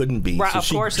time when you couldn't be. Right, so of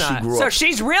course not. She grew so up.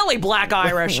 she's really black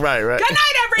Irish. Right. Good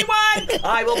night, everyone.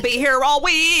 I will be here all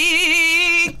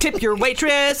week. Tip your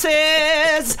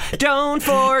waitresses. Don't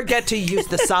forget to use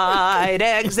the side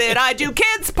exit. I do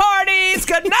kids' parties.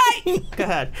 Good night. Go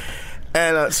ahead.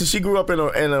 And so she grew up in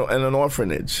an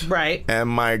orphanage. Right. And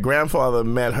my grandfather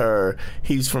met her.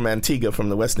 He's from Antigua, from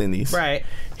the West Indies. Right.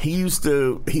 He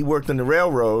worked in the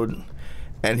railroad.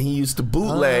 And he used to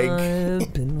bootleg. He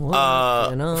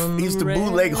used to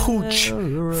bootleg hooch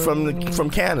from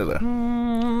Canada.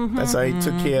 That's how he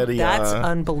took care of the. That's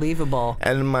unbelievable.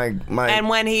 And my. And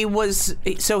when he was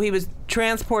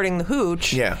transporting the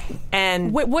hooch. Yeah.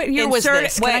 And what year was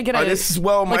this? Can I get a? This is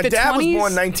my dad 20s? was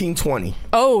born 1920.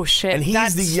 Oh shit! And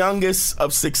he's the youngest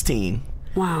of 16.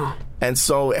 Wow. And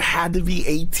so it had to be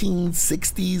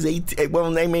 1860s,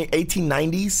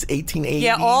 1890s, 1880s.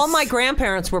 Yeah, all my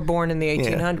grandparents were born in the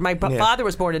 1800s. Yeah. My father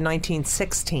was born in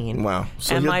 1916. Wow.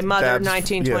 So and your my mother, dad's-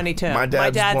 1922. Yeah. My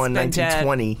dad's born been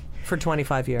 1920. dead for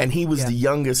 25 years. And he was the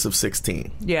youngest of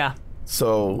 16. Yeah.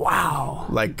 So Wow.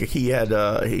 like he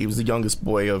was the youngest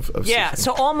boy of 16.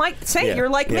 So all my you're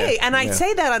like me, and I yeah.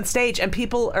 say that on stage, and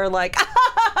people are like,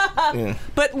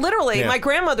 but literally, Yeah. my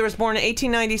grandmother was born in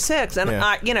 1896, and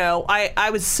Yeah. I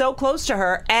was so close to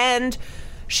her, and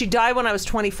she died when I was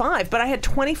 25, but I had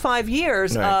 25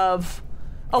 years Right. of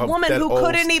a Of woman that who old-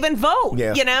 couldn't even vote,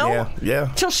 Yeah. Yeah.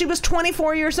 till she was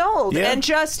 24 years old, Yeah. and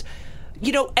just,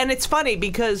 and it's funny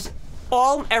because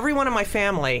everyone in my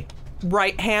family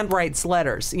hand writes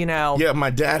letters, Yeah,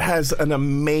 my dad has an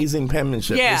amazing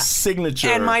penmanship. Yeah. His signature.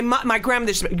 And my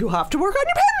grandmother said, you have to work on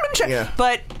your penmanship. Yeah.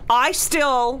 But I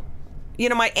still,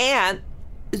 my aunt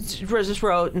just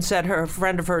wrote and said a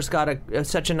friend of hers got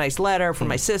such a nice letter from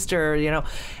my sister,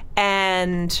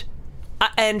 and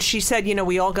she said,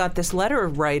 we all got this letter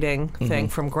writing thing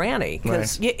from Granny.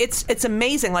 Because it's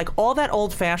amazing. Like, all that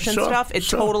old-fashioned Sure, stuff, it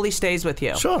sure. totally stays with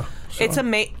you. Sure. It's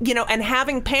amazing, and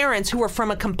having parents who are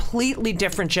from a completely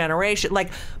different generation.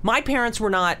 Like, my parents were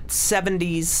not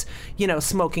 70s,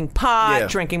 smoking pot, Yeah.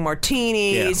 drinking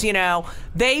martinis,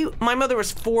 my mother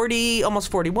was 40,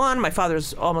 almost 41. My father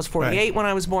was almost 48 when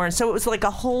I was born. So it was like a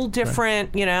whole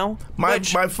different, My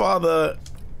father,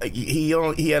 he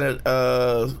had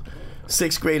a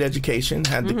 6th grade education,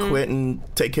 had to quit and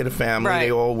take care of the family. Right.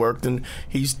 They all worked, and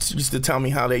he used to tell me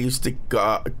how they used to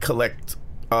collect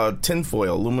tin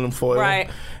foil, aluminum foil, Right.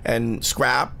 and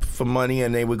scrap for money,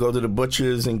 and they would go to the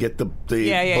butchers and get the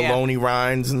bologna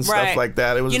rinds and stuff like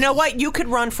that. It was, you know what? You could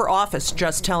run for office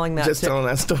just telling that. telling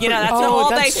that story. That's Oh, all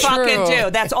that's they fucking true.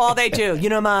 do. That's all they do.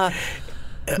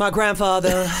 My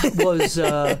grandfather was.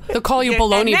 They'll call you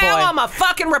baloney and now boy. I'm a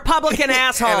fucking Republican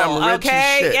asshole. And I'm rich as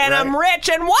okay, shit, and right? I'm rich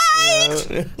and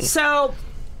white. So,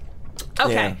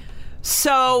 okay. Yeah.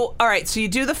 So, all right. So you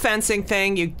do the fencing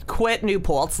thing. You quit New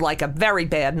Paltz like a very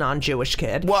bad non-Jewish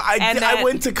kid. Well, And I then-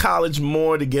 went to college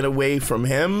more to get away from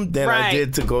him than I Right.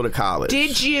 did to go to college.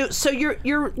 Did you? So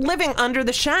you're living under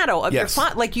the shadow of your Yes.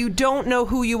 father. Like, you don't know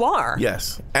who you are.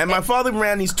 Yes. And my father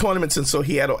ran these tournaments, and so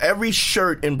he had every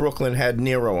shirt in Brooklyn had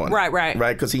Nero on it. Right.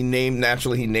 Right, because he named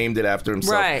it after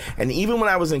himself. Right. And even when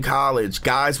I was in college,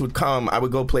 guys would come, I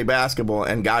would go play basketball,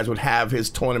 and guys would have his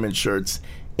tournament shirts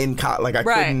in college. Like, I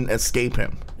Right. couldn't escape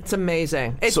him. It's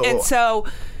amazing. So-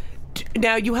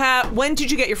 Now when did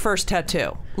you get your first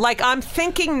tattoo? Like, I'm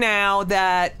thinking now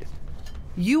that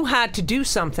you had to do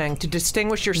something to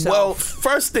distinguish yourself. Well,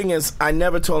 first thing is, I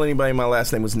never told anybody my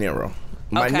last name was Nero.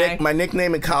 Okay. My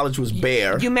nickname in college was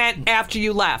Bear. you meant after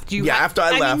you left. After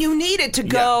I left. I mean, you needed to Yeah,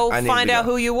 go I needed find to out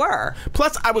go. who you were.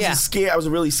 Plus, I was Yeah. I was a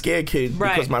really scared kid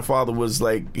Right. because my father was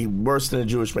like, worse than a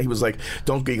Jewish man. He was like,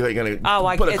 don't get, you're going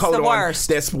to put a it's coat the on, worst.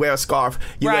 just wear a scarf.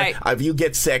 Right. If you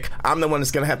get sick, I'm the one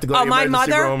that's going to have to go to Oh, the my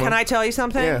emergency mother, room. can I tell you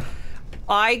something? Yeah.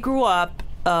 I grew up,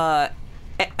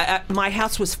 my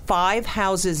house was 5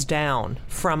 houses down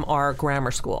from our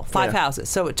grammar school. 5 Yeah. houses.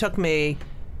 So it took me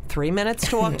 3 minutes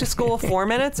to walk to school, 4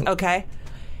 minutes. Okay.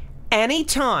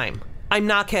 Anytime, I'm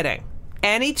not kidding,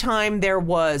 anytime there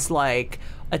was like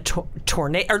a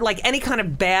tornado or like any kind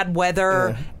of bad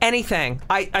weather, anything,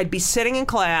 I'd be sitting in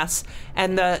class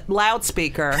and the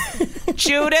loudspeaker,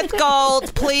 Judith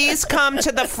Gold, please come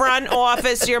to the front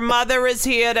office. Your mother is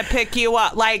here to pick you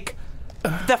up. Like,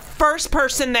 the first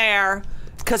person there,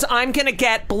 because I'm going to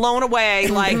get blown away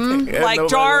like nobody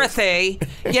Dorothy,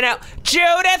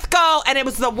 Judith Gold. And it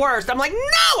was the worst. I'm like,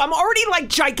 no, I'm already like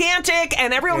gigantic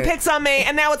and everyone picks on me.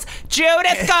 And now it's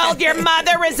Judith Gold, your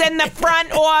mother is in the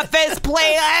front office,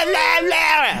 please.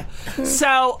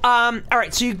 So, all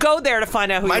right, so you go there to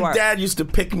find out who you are. My dad used to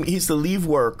pick me. He used to leave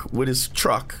work with his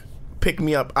truck pick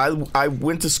me up. I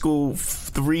went to school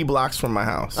 3 blocks from my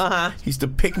house. He used to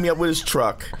pick me up with his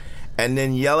truck and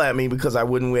then yell at me because I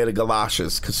wouldn't wear the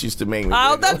galoshes because she used to make me Oh,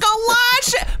 wear the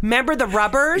galoshes! Remember the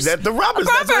rubbers? The rubbers.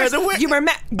 That's what I had to wear. You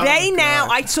remember? God.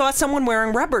 I saw someone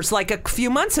wearing rubbers like a few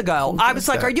months ago. I was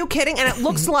like, that? "Are you kidding?" And it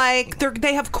looks like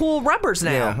they have cool rubbers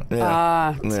now.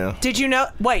 Yeah. Did you know?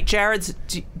 Wait, Jared's.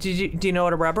 Do you know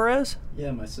what a rubber is?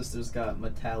 Yeah, my sister's got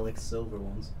metallic silver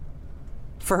ones.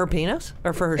 For her penis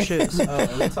or for her shoes? Oh,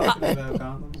 are we talking about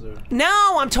condoms? Or?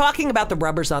 No, I'm talking about the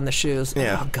rubbers on the shoes.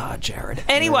 Yeah. Oh God, Jared.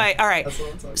 Anyway, all right. That's what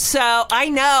I'm talking about. So I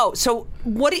know. So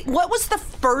what was the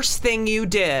first thing you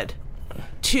did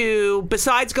to,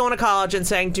 besides going to college and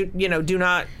saying, do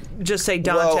not just say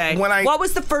Dante? Well, what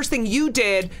was the first thing you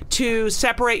did to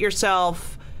separate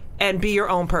yourself and be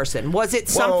your own person? Was it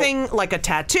something like a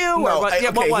tattoo? No, or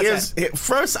what was it?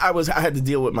 First, I had to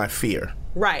deal with my fear.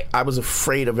 Right. I was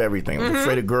afraid of everything. I was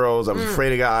afraid of girls. I was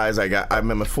afraid of guys. I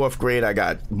remember 4th grade, I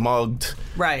got mugged.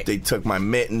 Right. They took my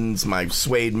mittens, my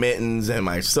suede mittens, and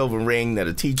my silver ring that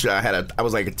a teacher, I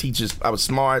was like a teacher's, I was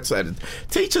smart, so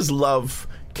teachers love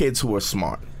kids who are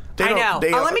smart. I know.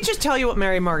 Let me just tell you what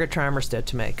Mary Margaret Chalmers did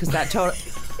to me, because that totally...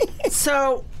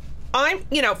 So,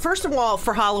 first of all,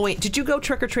 for Halloween, did you go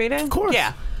trick-or-treating? Of course.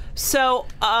 Yeah. So,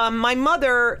 my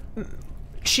mother...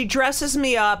 She dresses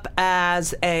me up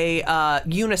as a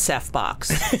UNICEF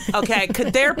box. Okay,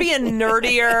 could there be a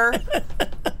nerdier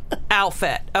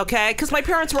outfit? Okay, because my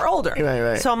parents were older.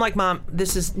 Right. So I'm like, Mom,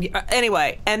 this is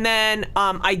anyway. And then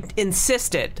I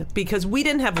insisted because we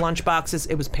didn't have lunch boxes.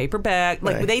 It was paper bag.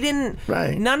 Like they didn't.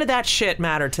 Right. None of that shit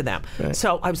mattered to them. Right.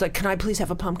 So I was like, can I please have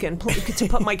a pumpkin to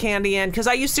put my candy in? Because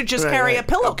I used to just carry a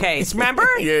pillowcase. Remember?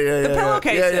 Yeah. The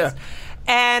pillowcases. Yeah.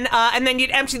 And then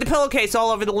you'd empty the pillowcase all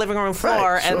over the living room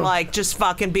floor Right, sure. and like just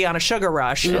fucking be on a sugar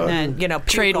rush and then puke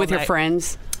Trade all with your night.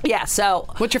 friends. Yeah. So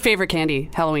What's your favorite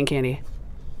candy? Halloween candy?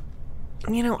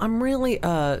 I'm really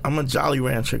I'm a Jolly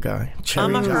Rancher guy. Cherry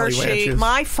I'm a Jolly Hershey. Ranchers.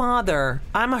 My father.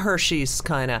 I'm a Hershey's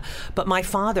kind of, but my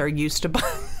father used to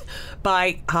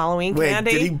buy Halloween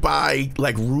candy. Did he buy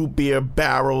like root beer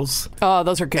barrels? Oh,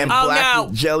 those are good. And Oh no,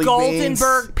 jelly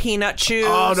Goldenberg beans? peanut chews.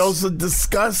 Oh, those are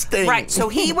disgusting. Right, so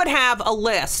he would have a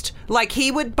list. Like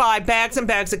he would buy bags and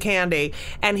bags of candy,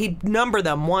 and he'd number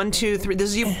them 1, 2, 3. This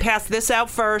is you pass this out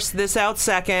first, this out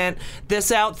second, this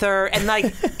out third, and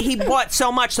like he bought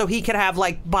so much so he could have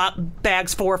like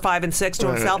bags 4, 5, and 6 to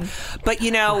himself. But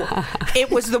it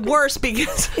was the worst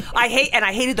because I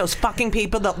hated those fucking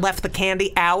people that left the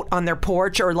candy out on their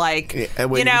porch or like and then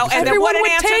Everyone wouldn't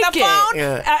would answer take the it. phone.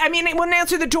 Yeah. I mean, it wouldn't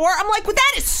answer the door. I'm like, well,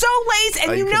 that is so lazy,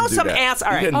 and You couldn't do some that. ass. All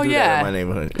You right. couldn't Oh, do that yeah. in my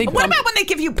neighborhood. They What about when they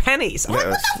give you pennies? I'm like,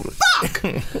 what the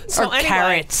fuck? So or anyway,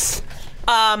 carrots.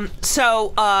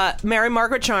 Mary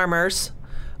Margaret Chalmers.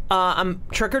 I'm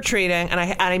trick or treating, and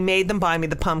I made them buy me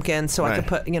the pumpkin so I could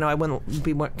put. I wouldn't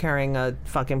be carrying a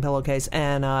fucking pillowcase.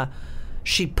 And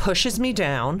she pushes me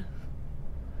down,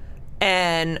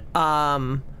 and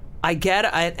I get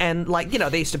and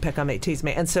they used to pick on me, tease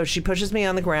me, and so she pushes me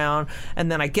on the ground,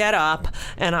 and then I get up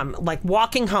and I'm like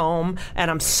walking home,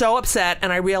 and I'm so upset,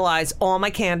 and I realize all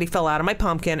my candy fell out of my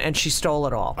pumpkin, and she stole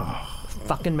it all.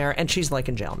 Fucking Mary, and she's like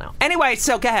in jail now. Anyway,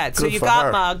 so go ahead. So Good you for got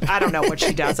her. mugged. I don't know what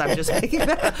she does. I'm just making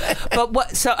that. But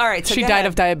what? So all right. So She go died ahead.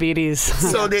 of diabetes.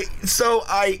 So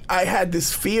I had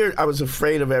this fear. I was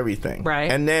afraid of everything.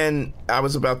 Right. And then I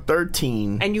was about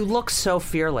 13. And you look so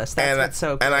fearless. That's what's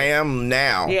so cool. And I am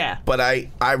now. Yeah. But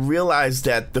I realized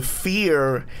that the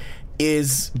fear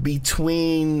exists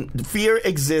between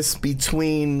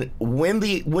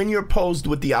when you're posed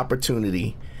with the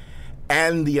opportunity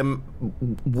and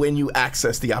when you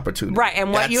access the opportunity. Right,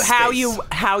 and That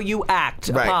how you act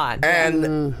upon.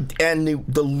 And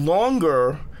the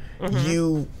longer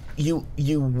you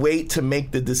wait to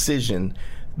make the decision,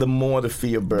 the more the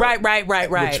fear burns. Right.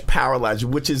 Which paralyzes you,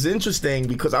 which is interesting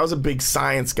because I was a big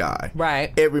science guy.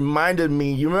 Right. It reminded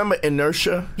me, you remember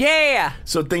inertia? Yeah.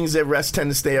 So things at rest tend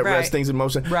to stay at Right. rest, things in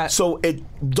motion. Right. So it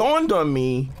dawned on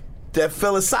me that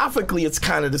philosophically it's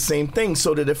kind of the same thing,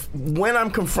 so that when I'm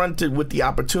confronted with the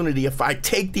opportunity, if I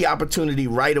take the opportunity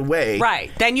right away, Right.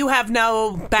 Then you have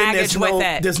no then baggage with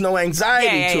it. there's no anxiety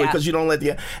Yeah, to it yeah. because you don't let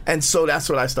and so that's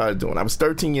what I started doing. I was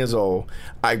 13 years old.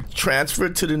 I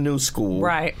transferred to the new school.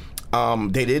 Right.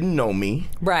 They didn't know me.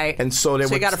 Right. And so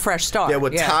you got a fresh start. There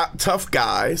were Yeah. tough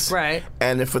guys. Right.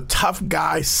 And if a tough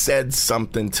guy said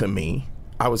something to me,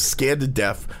 I was scared to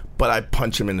death, but I'd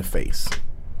punch him in the face.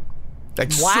 Like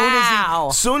Wow.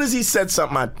 soon as he said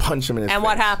something, I'd punch him in his face. And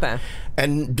what happened?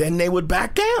 And then they would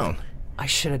back down. I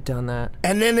should have done that.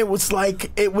 And then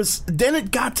then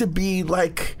it got to be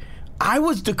like I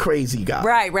was the crazy guy.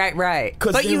 Right.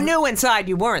 'Cause But you they- knew inside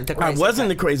you weren't the crazy I wasn't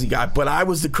guy. the crazy guy, but I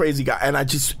was the crazy guy, and I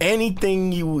just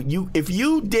anything if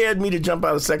you dared me to jump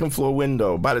out a second floor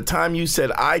window, by the time you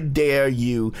said I dare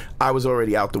you, I was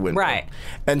already out the window. Right.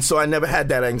 And so I never had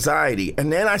that anxiety,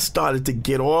 and then I started to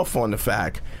get off on the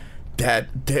fact that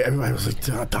everybody was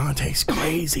like, Dante's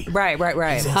crazy. Right.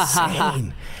 He's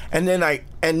insane. And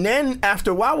then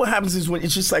after a while, what happens is when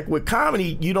it's just like with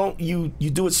comedy, you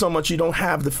do it so much you don't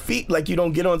have the feet, like you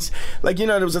don't get on, like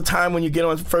there was a time when you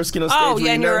first get on stage. Oh, where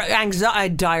yeah, and you're your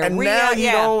anxiety, diarrhea. And now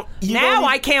you don't. Now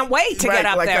I can't wait to get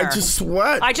up like there. I just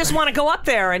what? I just want to go up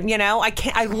there, and I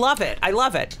can't. I love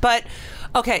it. But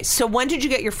okay, so when did you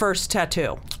get your first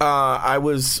tattoo? I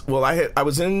was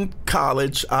in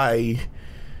college. I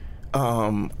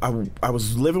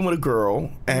was living with a girl,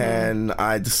 and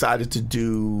I decided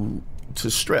to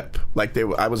strip. Like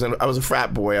I was a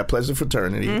frat boy. I pledged a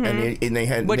fraternity, and they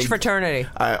had Which fraternity?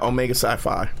 Omega Psi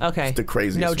Phi. Okay, it's the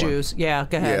craziest. No one. Jews. Yeah,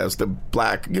 go ahead. Yeah, it's the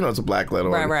black. It's a black letter.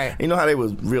 Right. You know how they were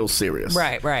real serious.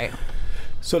 Right.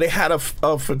 So they had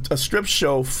a strip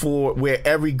show where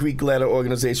every Greek letter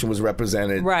organization was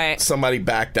represented. Right. Somebody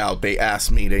backed out. They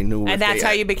asked me. They knew. And that's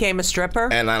how you became a stripper?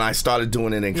 And then I started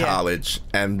doing it in college.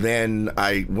 And then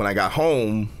when I got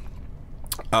home,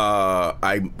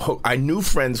 I knew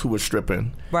friends who were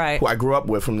stripping. Right. Who I grew up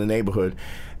with from the neighborhood.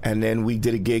 And then we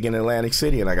did a gig in Atlantic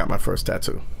City, and I got my first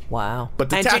tattoo. Wow. But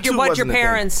the and tattoo what'd your wasn't a thing.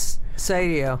 parents say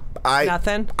to you?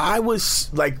 Nothing? I was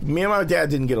like, me and my dad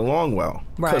didn't get along well.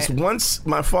 Because Right. once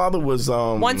my father was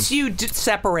Once you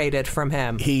separated from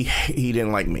him. he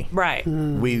didn't like me. Right.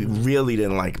 We really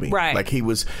didn't like me. Right. Like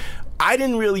I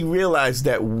didn't really realize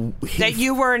that That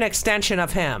you were an extension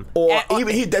of him. or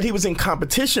even that he was in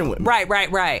competition with me.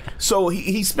 Right. So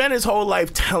he spent his whole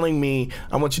life telling me,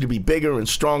 I want you to be bigger and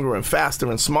stronger and faster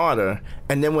and smarter.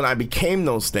 And then when I became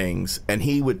those things, and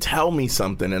he would tell me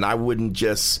something, and I wouldn't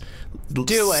just Do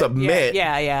it. submit.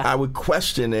 Yeah. I would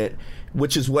question it,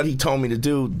 which is what he told me to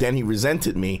do. Then he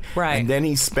resented me. Right. And then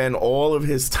he spent all of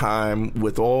his time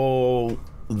with all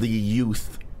the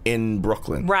youth in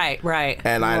Brooklyn. Right.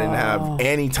 And I didn't have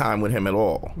any time with him at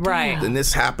all. Right. And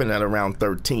this happened at around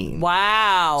 13.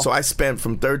 Wow. So I spent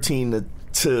from 13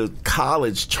 to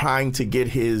college trying to get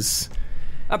his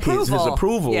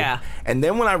approval. Yeah. And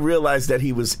then when I realized that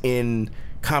he was in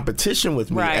competition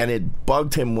with me, Right. and it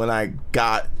bugged him when I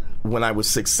was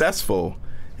successful,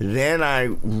 then I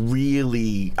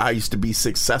used to be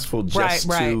successful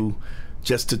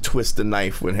just to twist the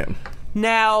knife with him.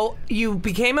 Now, you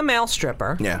became a male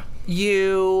stripper. Yeah.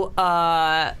 You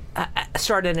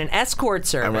started an escort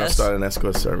service. I started an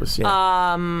escort service.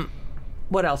 Yeah.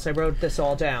 What else? I wrote this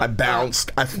all down. I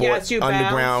bounced. I fought Yes, you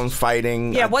underground bounced.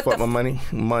 fighting. Yeah, I what fought the my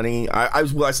money. I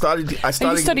started. And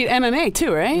you studied MMA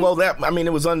too, right? Well,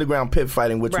 it was underground pit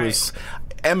fighting, which Right. was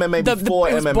MMA before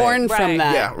it was MMA. born from Right.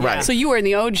 that. Yeah, right. So you were in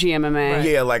the OG MMA.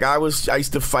 Yeah, like I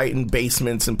used to fight in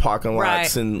basements and parking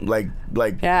lots Right. and like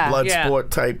Yeah. blood Yeah.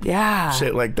 sport type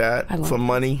shit like that love for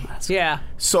money. Yeah.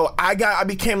 So I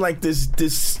became like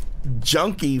this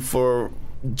junkie for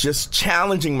just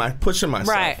pushing myself.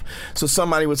 Right. So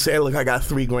somebody would say, "Look, I got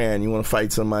 $3,000. You want to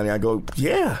fight somebody?" I go,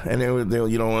 "Yeah." And then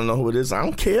you don't want to know who it is. I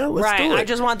don't care. Let's Right. do it. I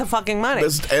just want the fucking money.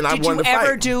 And I Did wanted you to ever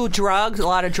fight. do drugs? A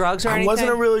lot of drugs or I anything? wasn't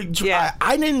a really. Yeah.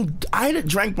 I didn't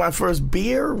drank my first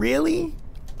beer really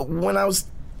when I was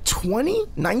 20,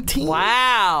 19.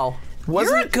 Wow. You're a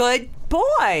Wasn't- good boy.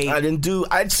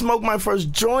 I'd smoked my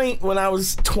first joint when I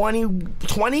was 20,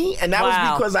 and that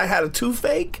Wow. was because I had a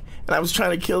toothache, and I was trying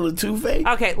to kill the toothache.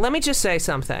 Okay, let me just say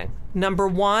something. Number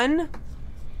one,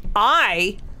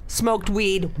 I smoked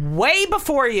weed way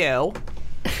before you.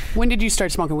 When did you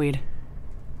start smoking weed?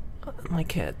 My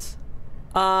kids.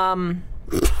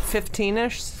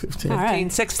 15-ish? 15, All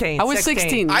right. 16. I was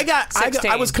 16.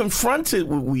 I was confronted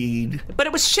with weed. But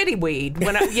it was shitty weed.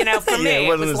 When for Yeah, me, it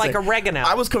wasn't was the like same. oregano.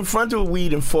 I was confronted with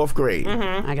weed in 4th grade.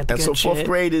 I got the And good so shit. 4th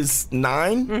grade is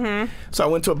 9. So I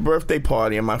went to a birthday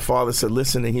party, and my father said,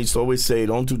 "Listen," and he used to always say,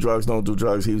 "Don't do drugs, don't do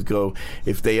drugs." He would go,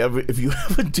 if you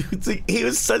ever do, he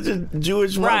was such a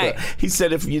Jewish mother. Right. He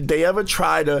said, they ever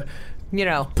try to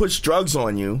push drugs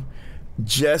on you,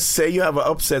 just say you have an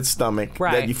upset stomach,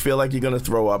 Right. that you feel like you're going to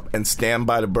throw up, and stand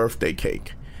by the birthday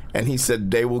cake. And he said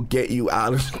they will get you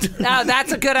out of Oh,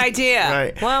 that's a good idea.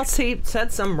 Right. Well, see,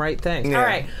 said some right things. Yeah. All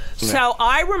right. Yeah. So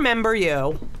I remember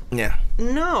you. Yeah.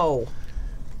 No.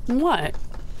 What?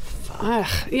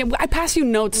 Yeah, I pass you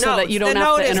notes so No, that you don't the have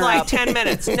note to is interrupt. like 10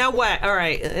 minutes. No way. All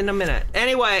right, in a minute.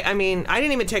 Anyway, I mean, I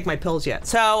didn't even take my pills yet.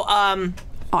 So,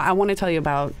 Oh, I want to tell you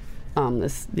about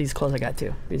these clothes I got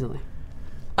too recently.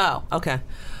 oh, okay.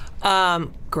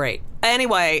 Great.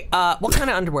 Anyway, what kind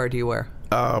of underwear do you wear?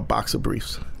 boxer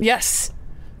briefs. Yes,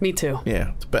 me too.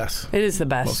 Yeah, it's best. It is the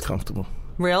best. Most comfortable.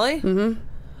 Really? Mm-hmm.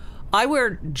 I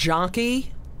wear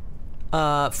Jockey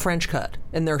French cut,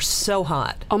 and they're so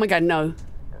hot. Oh my God, no.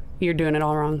 You're doing it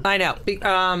all wrong. I know.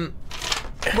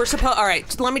 We're supposed. All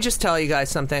right. Let me just tell you guys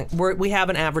something. We have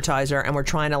an advertiser, and we're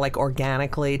trying to like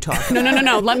organically talk.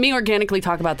 No. Let me organically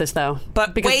talk about this though.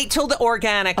 But wait till the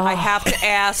organic. I have to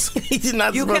ask. He's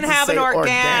not you supposed can to have say an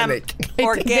organic.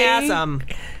 orgasm.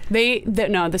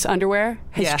 No, this underwear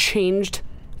has changed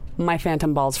my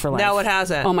phantom balls for life. No, it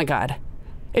hasn't. Oh my God.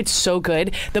 It's so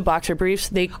good. The boxer briefs,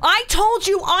 I told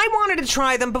you I wanted to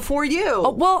try them before you. Oh,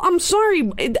 well, I'm sorry.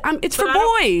 It's for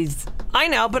boys. I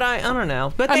know, but I don't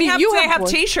know. But I they mean, have you they have have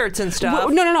boys. T-shirts and stuff. Well,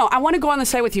 no. I want to go on the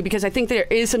site with you because I think there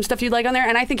is some stuff you'd like on there,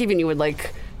 and I think even you would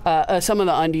like some of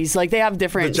the undies. Like they have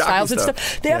different jockey styles and stuff.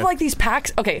 stuff. They have like these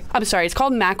packs. Okay, I'm sorry. It's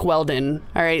called Mack Weldon.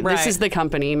 All right, this is the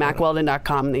company,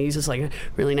 MackWeldon.com. They use this like a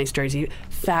really nice jersey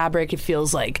fabric. It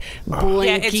feels like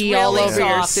blanky it's really all over your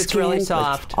soft. skin. It's really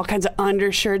soft. All kinds of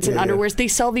undershirts and underwears. They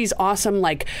sell these awesome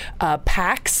like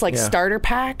packs, like starter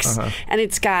packs, and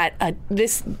it's got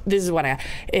this is what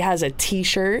it has a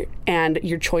T-shirt and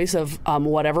your choice of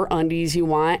whatever undies you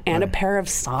want, and a pair of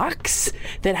socks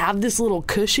that have this little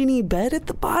cushiony bed at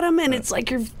the bottom, and it's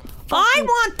like you're. I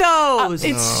want those.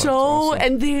 It's so awesome.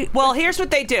 And they. Well, here's what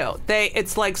they do.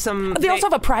 It's like some. They also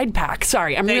have a pride pack.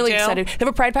 Sorry, I'm really do? excited. They have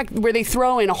a pride pack where they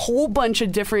throw in a whole bunch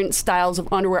of different styles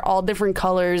of underwear, all different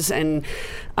colors, and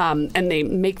they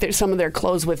make some of their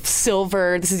clothes with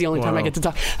silver. This is the only time I get to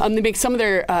talk. They make some of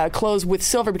their clothes with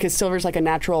silver because silver is like a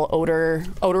natural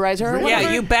odorizer. Or whatever.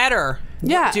 Yeah, you better.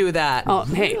 Do that. Oh,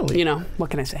 hey, what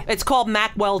can I say? It's called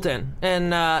Mack Weldon,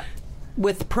 and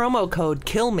with promo code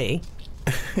KILLME.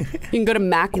 You can go to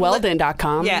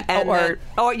MackWeldon.com. Yeah, and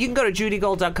or you can go to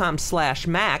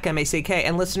judygold.com/Mac, M-A-C-K,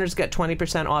 and listeners get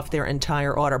 20% off their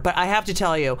entire order. But I have to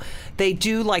tell you, they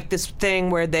do like this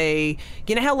thing where you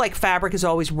know how like fabric is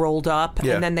always rolled up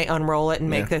and then they unroll it and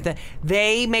make the thing.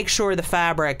 They make sure the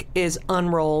fabric is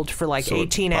unrolled for like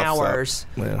 18 hours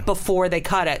before they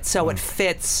cut it, so it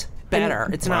fits better.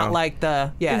 It's not like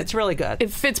it's really good. It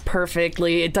fits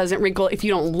perfectly. It doesn't wrinkle. If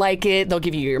you don't like it, they'll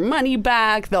give you your money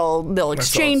back. They'll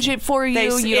exchange it for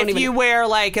you. You wear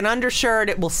like an undershirt,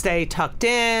 it will stay tucked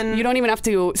in. You don't even have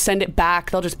to send it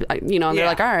back. They'll just, they're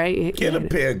like, all right. Get a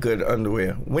pair of good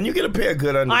underwear. When you get a pair of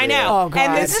good underwear, I know. Oh, God.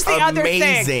 And this is the other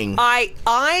amazing. thing.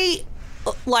 I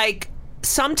like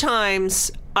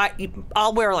sometimes.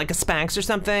 I'll wear like a Spanx or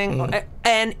something,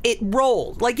 and it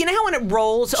rolls. Like, you know how when it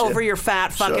rolls over your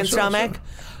fat fucking stomach? Sure.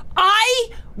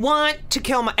 I want to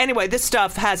kill my... Anyway, this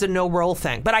stuff has a no-roll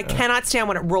thing, but I cannot stand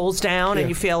when it rolls down and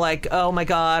you feel like, oh my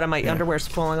God, my underwear's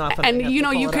falling off. And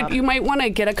you might want to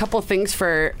get a couple things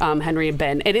for Henry and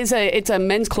Ben. It's a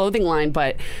men's clothing line,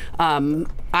 but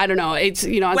I don't know. It's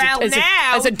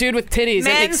as a dude with titties,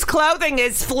 men's clothing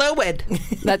is fluid.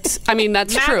 That's true.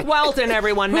 Mack Weldon,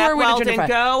 everyone. Mack Weldon.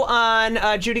 Go on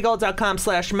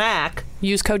judygold.com/Mac.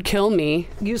 Use code KILLME.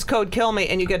 Use code KILLME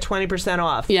and you get 20%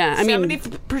 off. Yeah, I mean,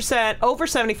 70%, over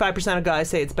 75% of guys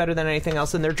say it's better than anything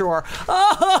else in their drawer.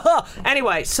 Oh!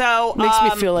 Anyway, so makes me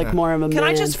feel like more of a man. Can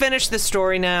I just finish this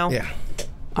story now? Yeah.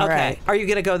 All okay. Right. Are you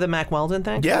going to go the Mack Weldon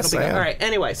thing? Yes, I am. All right.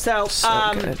 Anyway, so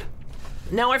good.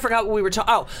 Now I forgot what we were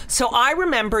talking. Oh, so I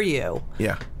remember you.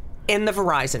 Yeah. In the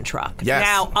Verizon truck. Yes.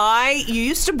 Now you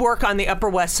used to work on the Upper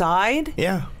West Side.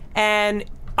 Yeah. And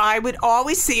I would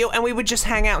always see you, and we would just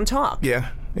hang out and talk. Yeah.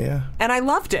 Yeah. And I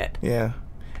loved it. Yeah.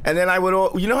 And then I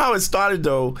would, you know how it started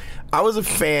though? I was a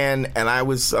fan, and I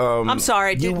was. I'm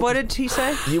sorry. What did he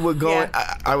say? You were going.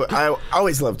 Yeah. I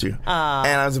always loved you,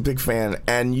 and I was a big fan.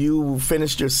 And you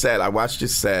finished your set. I watched your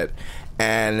set,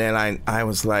 and then I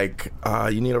was like,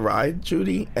 "You need a ride,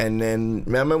 Judy?" And then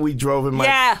remember we drove in my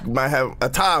have a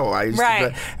Tahoe. I used to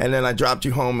drive, and then I dropped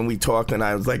you home, and we talked, and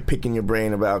I was like picking your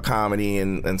brain about comedy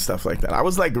and stuff like that. I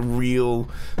was like a real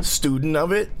student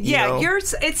of it. Yeah,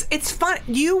 it's fun.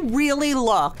 You really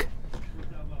look.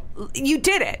 You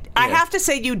did it. Yeah. I have to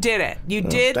say you did it. You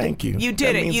did. Thank you. You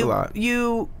did that it. Means a lot.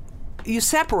 You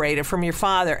separated from your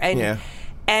father, and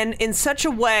in such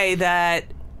a way that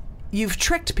you've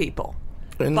tricked people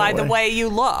by the way you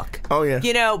look. Oh yeah.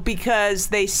 You know, because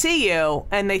they see you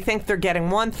and they think they're getting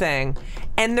one thing,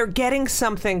 and they're getting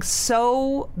something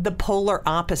so the polar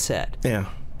opposite. Yeah.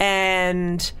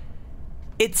 And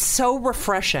it's so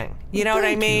refreshing. You know what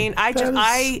I mean?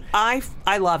 I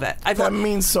love it. That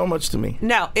means so much to me.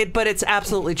 No, but it's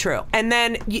absolutely true. And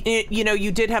then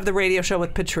you did have the radio show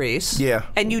with Patrice. Yeah.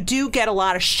 And you do get a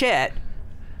lot of shit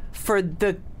for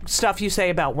the stuff you say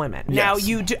about women. Yes.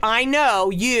 Now, I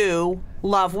know you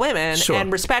love women Sure.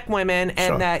 and respect women,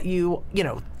 and Sure. that you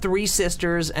know, 3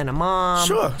 sisters and a mom.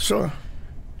 Sure.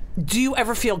 Do you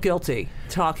ever feel guilty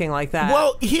talking like that?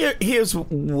 Well, here's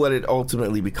what it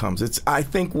ultimately becomes. I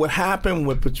think what happened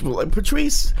with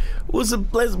Patrice was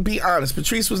let's be honest,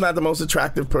 Patrice was not the most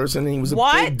attractive person. He was a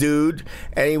big dude,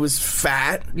 and he was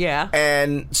fat. Yeah.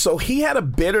 And so he had a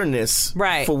bitterness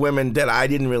for women that I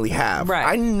didn't really have. Right.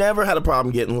 I never had a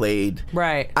problem getting laid.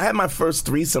 Right. I had my first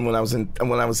threesome when I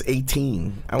was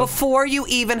 18. Before you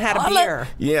even had a beer.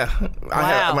 Yeah. I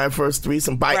had my first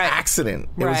threesome by accident.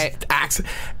 It was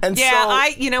accident. And yeah,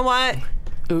 you know what?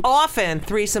 Often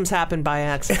threesomes happen by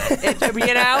accident.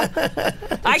 You know,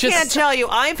 I can't tell you.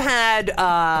 I've had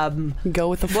go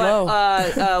with the flow.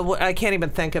 I can't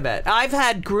even think of it. I've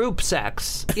had group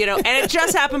sex, you know, and it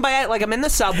just happened by like I'm in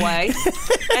the subway,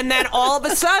 and then all of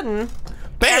a sudden.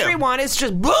 Bam. Everyone is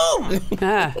just boom.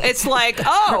 It's like,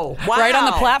 oh, wow. Right on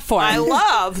the platform. I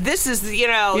love this is, you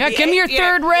know. Yeah, give me your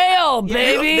third rail,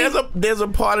 baby. There's a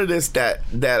part of this that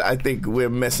I think we're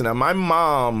missing out. My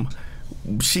mom,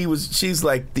 she's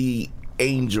like the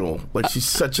angel. Like she's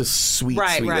such a sweet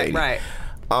lady. Right.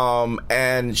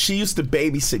 And she used to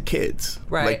babysit kids.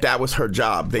 Right. Like that was her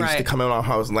job. They used to come in our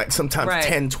house, like sometimes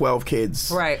 10, 12 kids.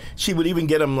 Right. She would even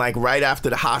get them like right after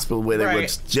the hospital where they were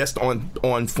just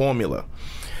on formula.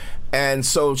 And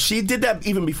so she did that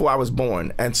even before I was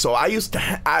born. And so I used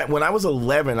to, when I was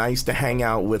 11, I used to hang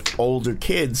out with older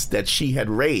kids that she had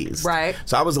raised. Right.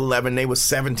 So I was 11, they were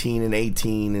 17 and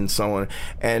 18 and so on.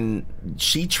 And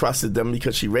she trusted them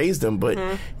because she raised them. But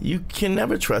you can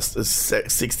never trust a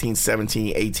 16,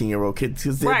 17, 18-year-old kid.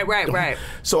 Right.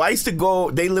 So I used to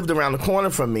go, they lived around the corner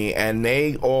from me, and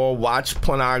they all watched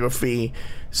pornography,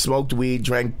 smoked weed,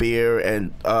 drank beer,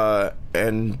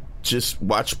 and just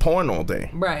watch porn all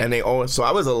day. Right. And so I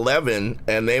was 11,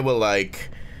 and they were like,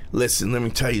 listen, let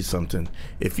me tell you something.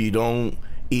 If you don't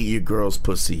eat your girl's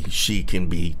pussy, she can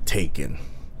be taken.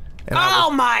 And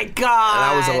my God. And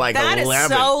I was like that 11.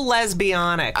 That is so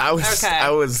lesbianic. I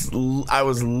was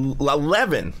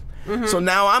 11. So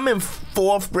now I'm in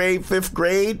 4th grade, 5th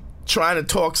grade, trying to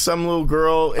talk some little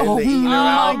girl into eating her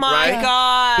out. Oh my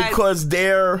God. Because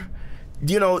they're...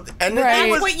 You know, and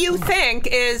that's what you think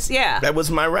is, that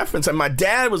was my reference. And my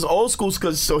dad was old school,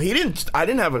 so I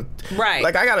didn't have a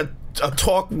like I got a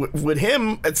talk with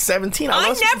him at 17. I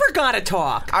never got a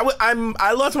talk.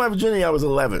 I lost my virginity. I was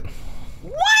 11.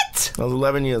 What? I was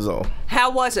 11 years old. How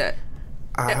was it?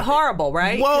 Horrible,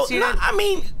 right? Well, I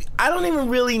mean, I don't even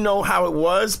really know how it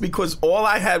was because all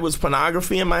I had was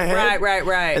pornography in my head.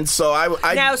 Right. And so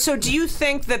I now, so do you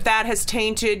think that has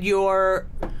tainted your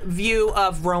view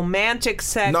of romantic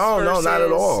sex? No, not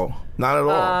at all. Not at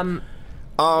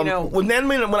all. You know, when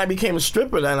I became a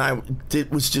stripper, then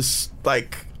was just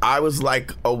like I was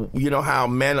like, you know how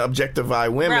men objectify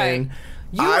women. Right.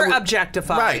 You were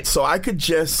objectified, right? So I could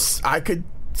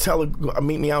tell her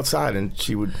meet me outside, and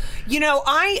she would. You know,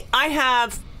 I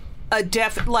have a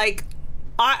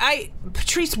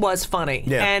Patrice was funny, he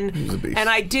was a beast. and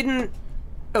I didn't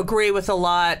agree with a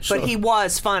lot, but he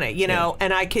was funny, you know,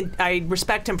 and I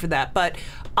respect him for that. But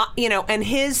you know, and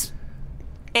his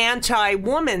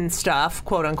anti-woman stuff,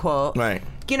 quote unquote, right?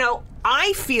 You know,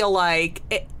 I feel like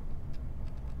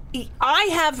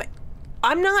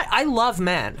I love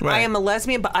men. Right. I am a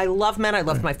lesbian, but I love men. I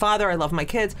love my father. I love my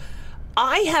kids.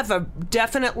 I have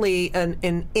definitely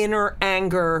an inner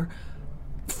anger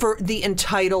for the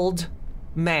entitled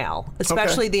male,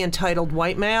 especially the entitled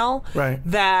white male,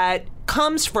 that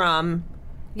comes from,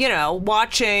 you know,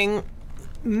 watching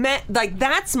men. Like,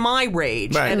 that's my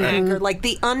rage and anger, like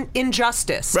the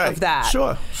injustice of that.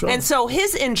 Sure. And so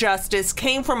his injustice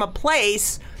came from a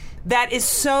place that is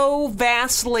so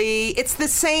vastly, it's the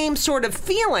same sort of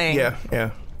feeling.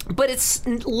 Yeah. But it's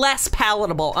less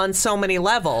palatable on so many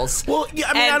levels. Well, yeah,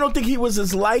 I mean, I don't think he was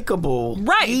as likable.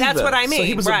 Right, either. that's what I mean. So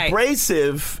he was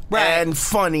abrasive and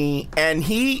funny, and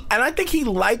I think he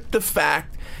liked the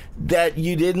fact that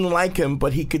you didn't like him,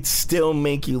 but he could still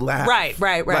make you laugh.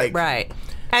 Right.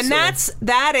 And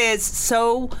that is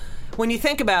so. When you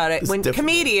think about it, when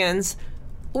comedians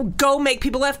go make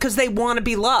people laugh because they want to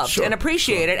be loved and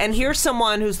appreciated, and here's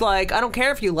someone who's like, I don't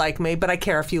care if you like me, but I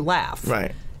care if you laugh.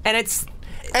 Right. And it's.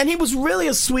 And he was really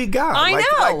a sweet guy. I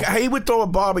know. Like he would throw a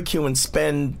barbecue and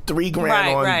spend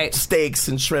 $3,000 on steaks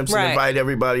and shrimps and invite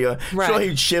everybody. Sure,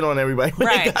 he'd shit on everybody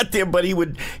when he got there, but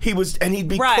he'd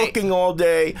be cooking all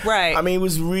day. Right. I mean, it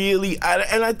was really,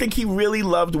 and I think he really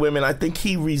loved women. I think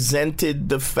he resented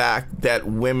the fact that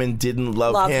women didn't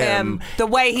love him the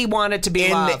way he wanted to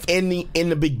be loved in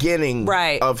the beginning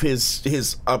of his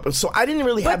so I didn't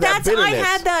really have that bitterness. I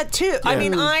had that too. Yeah. I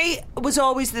mean, I was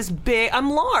always this big.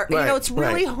 I'm large. You know, it's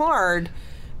really hard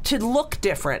to look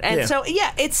different, and so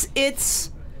it's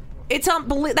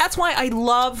unbelievable. That's why I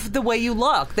love the way you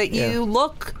look. That you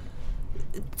look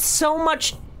so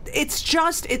much. It's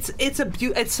just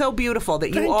it's so beautiful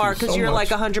that you are, because you're like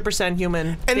 100%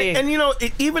 human being. And you know,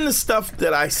 even the stuff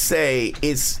that I say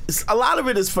is a lot of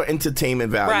it is for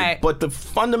entertainment value, but the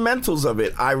fundamentals of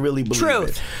it, I really believe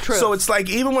it. Truth. So it's like,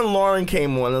 even when Lauren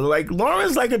came on, like,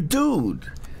 Lauren's like a dude.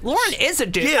 Lauren is a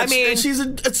dude. Yeah, I mean,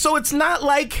 so it's not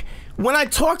like, when I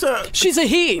talk to her, she's a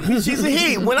he. She's a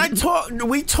he. When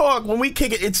when we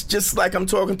kick it, it's just like I'm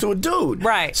talking to a dude.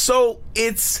 Right. So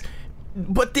it's.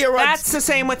 But that's the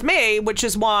same with me, which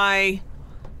is why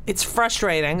it's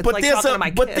frustrating. It's like talking to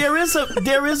my but kid. there is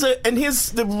a, and here's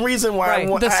the reason why I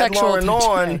had Lauren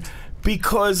on,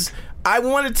 because I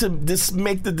wanted to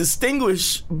make the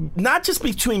distinguish not just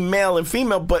between male and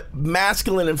female, but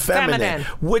masculine and feminine.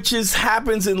 Which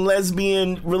happens in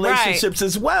lesbian relationships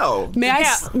as well.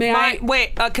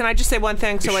 Wait, can I just say one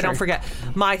thing so I don't forget?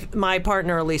 My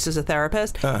partner Elise is a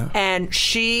therapist, and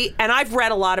she, and I've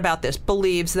read a lot about this,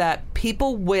 believes that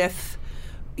people with,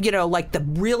 you know, like the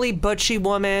really butchy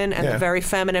woman and the very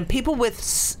feminine, people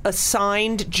with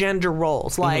assigned gender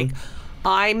roles, like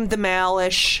I'm the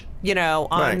male-ish, you know,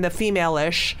 I'm the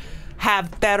female-ish,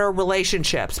 have better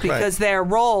relationships because their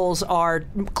roles are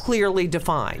clearly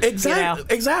defined. Exactly. You know?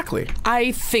 Exactly.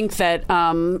 I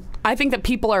think that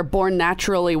people are born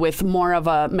naturally with more of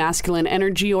a masculine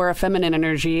energy or a feminine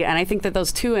energy, and I think that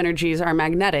those two energies are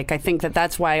magnetic. I think that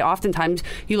that's why oftentimes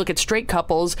you look at straight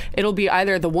couples, it'll be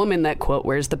either the woman that, quote,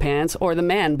 wears the pants, or the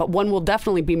man, but one will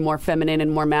definitely be more feminine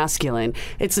and more masculine.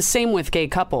 It's the same with gay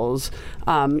couples.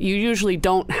 You usually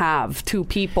don't have two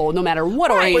people, no matter what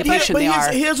orientation they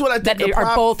are, here's what I think that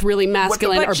are both really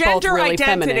masculine or both really feminine. But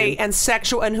gender identity and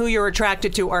sexual and who you're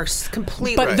attracted to are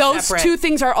completely But those separate. two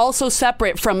things are also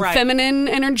separate from feminine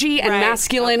energy and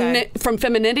masculine, from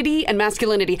femininity and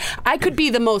masculinity. I could be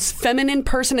the most feminine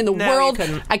person in the world.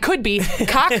 I could be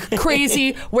cock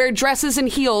crazy, wear dresses and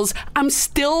heels. I'm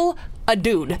still a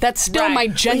dude. That's still my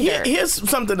gender. Here's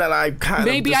something that I kind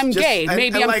maybe I'm gay.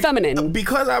 Maybe I'm feminine.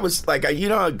 Because I was like, you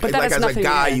know, like as a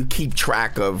guy, you keep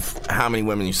track of how many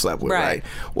women you slept with, right?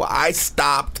 Well, I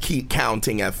stopped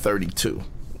counting at 32.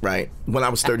 Right when I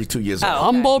was 32 years old.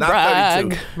 Humble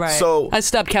brag. Right. So I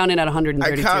stopped counting at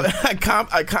 132.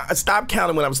 I stopped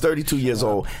counting when I was 32 years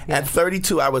old. At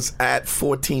 32, I was at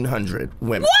 1,400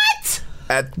 women. What?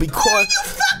 Because are you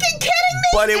fucking kidding me?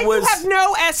 But it was, you have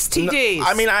no STDs. No,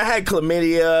 I mean, I had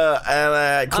chlamydia, and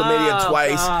I had chlamydia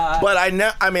twice. God. But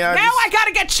now I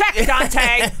gotta get checked,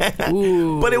 Dante.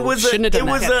 Ooh, but it was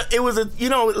a you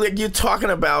know, like you're talking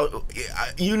about,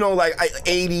 you know, like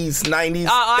 80s, 90s.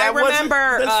 I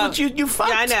remember. That's what you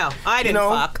fucked. Yeah, I know. I didn't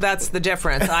fuck. That's the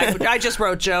difference. I just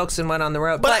wrote jokes and went on the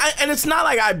road. But and it's not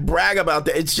like I brag about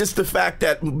that. It's just the fact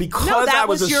that because that I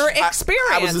was your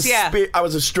experience. I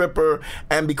was a stripper.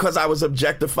 And because I was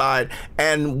objectified,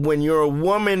 and when you're a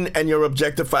woman and you're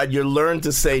objectified, you learn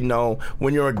to say no.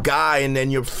 When you're a guy and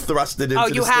then you're thrusted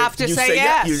into you have to say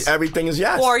yes. Everything is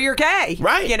yes. Or you're gay.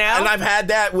 Right. You know? And I've had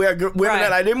that where women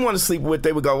that I didn't want to sleep with,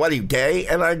 they would go, what, are you gay?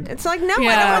 And it's like, no,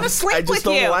 I don't want to sleep with you. I just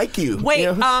don't like you. Wait,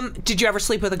 you know? Did you ever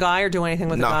sleep with a guy or do anything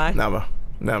with a guy? No,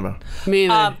 never. Me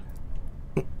either.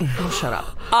 Shut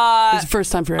up. It was the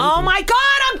first time for everything. Oh my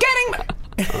God, I'm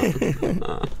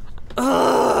getting...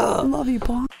 I love you,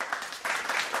 Paul.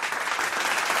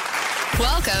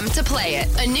 Welcome to Play It,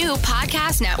 a new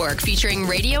podcast network featuring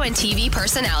radio and TV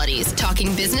personalities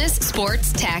talking business,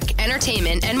 sports, tech,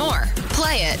 entertainment, and more.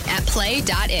 Play it at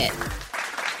play.it.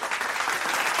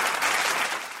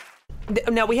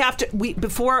 Now we have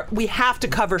to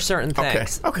cover certain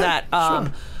things. Okay. That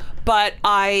sure. But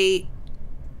I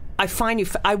find you.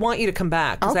 I want you to come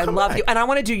back because I love you, and I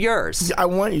want to do yours. I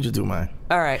want you to do mine.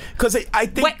 All right. Because I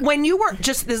think when you were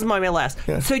this is my last.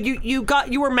 Yeah. So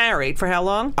you were married for how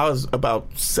long? I was about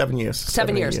 7 years.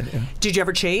 7 years. Yeah. Did you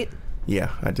ever cheat?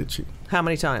 Yeah, I did cheat. How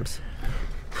many times?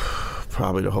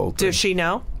 Probably the whole thing. Does she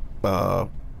know?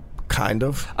 Kind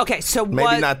of. Okay, so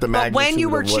maybe not the magnitude. But when you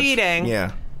were cheating,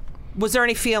 Was there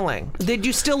any feeling? Did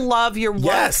you still love your wife?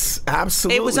 Yes,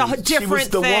 absolutely. It was a different She was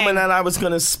the thing. woman that I was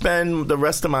going to spend the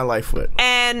rest of my life with.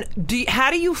 And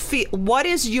how do you feel? What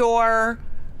is your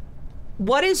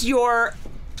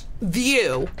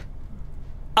view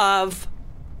of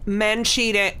men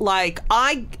cheating? Like,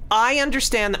 I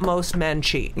understand that most men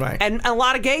cheat, right? And a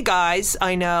lot of gay guys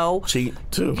I know cheat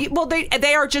too. Well,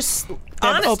 they are just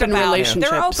honest open about it.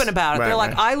 relationships. They're open about it. Right, They're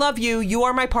like, right. I love you. You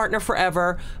are my partner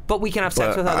forever, but we can have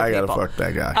sex with other people. I gotta fuck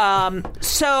that guy.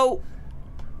 So,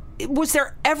 was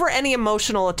there ever any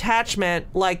emotional attachment,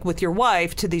 like with your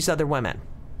wife, to these other women?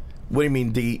 What do you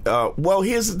mean? Well,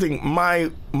 here's the thing.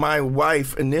 My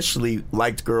wife initially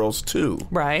liked girls too.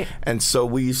 Right. And so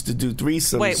we used to do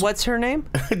threesomes. Wait, what's her name?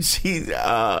 She's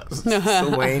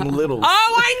Swain Little. Oh,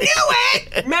 I knew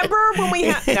it! Remember when we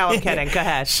had... No, I'm kidding. Go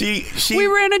ahead. She We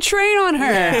ran a train on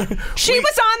her. She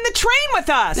was on the train with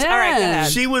us. Yeah. All right, go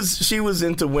ahead. She was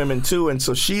into women too, and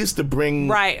so she used to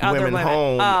bring other women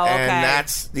home. Oh, okay.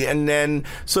 And then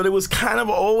so there was kind of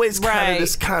always kind of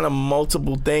this kind of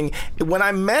multiple thing. When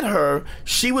I met her,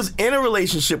 she was in a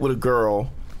relationship with a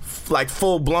girl, like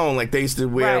full blown, like they used to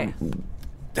wear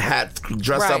hats,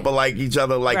 dress up like each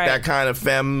other, like that kind of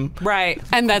femme. Right.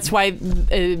 And that's why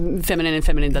feminine and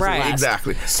feminine doesn't last.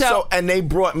 Exactly. So and they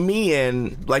brought me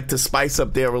in like to spice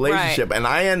up their relationship, and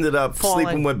I ended up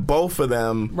sleeping with both of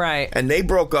them. Right. And they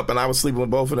broke up, and I was sleeping with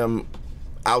both of them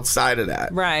outside of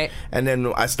that. Right. And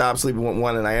then I stopped sleeping with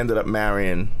one, and I ended up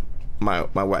marrying my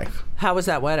wife. How was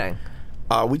that wedding?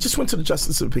 We just went to the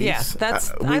Justice of Peace. Yeah,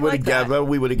 we were together. That.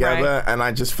 We were together, Right. and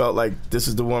I just felt like this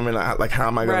is the woman. Like, how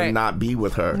am I going to not be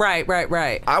with her? Right.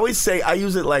 I always say I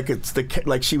use it like it's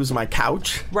like she was my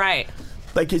couch. Right.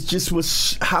 Like it just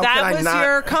was. How that could I was not?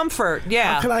 your comfort.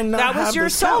 Yeah. How could I not? That was have your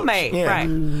this couch? soulmate. Yeah. Right.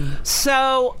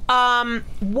 So,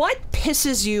 what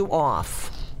pisses you off?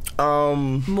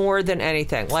 More than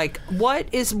anything, like what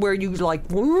is where you like?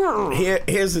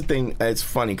 Here's the thing. It's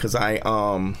funny because I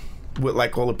with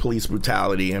like all the police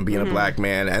brutality and being a black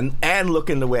man and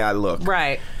looking the way I look.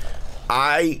 Right.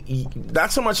 I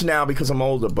not so much now because I'm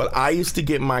older, but I used to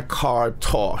get my car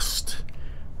tossed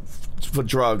for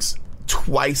drugs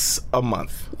twice a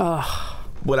month.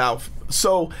 Without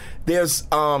so there's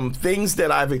things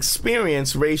that I've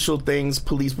experienced, racial things,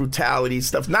 police brutality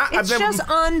stuff. It's just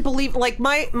unbelievable. Like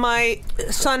my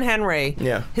son Henry,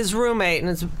 his roommate and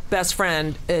his best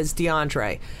friend is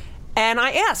DeAndre. And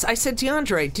I asked, I said,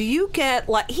 DeAndre, do you get,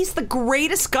 like, he's the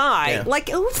greatest guy. Yeah. Like,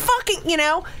 who fucking, you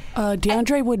know?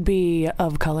 DeAndre would be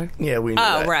of color. Yeah, we know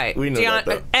that. Oh, right. We know that,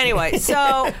 though. Anyway,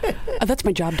 so. That's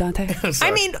my job, Dante.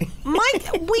 I mean,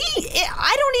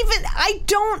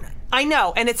 I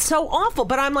know, and it's so awful,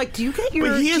 but I'm like, do you get your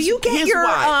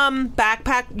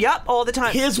backpack? Yup, all the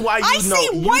time. Here's why I see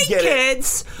white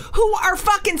kids who are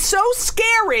fucking so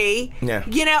scary,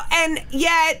 you know, and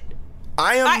yet...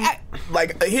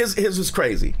 here's what's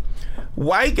crazy.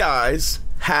 White guys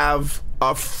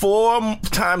are 4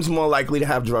 times more likely to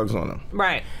have drugs on them.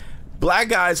 Right. Black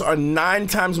guys are 9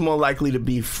 times more likely to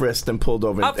be frisked and pulled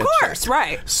over. Of course,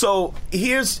 right. So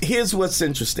here's what's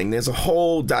interesting. There's a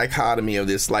whole dichotomy of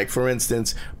this. Like, for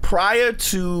instance, prior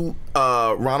to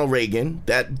Ronald Reagan,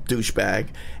 that douchebag,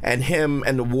 and him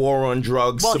and the war on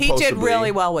drugs. Well, he did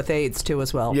really well with AIDS too,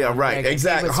 as well. Yeah, right. Reagan.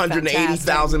 Exactly.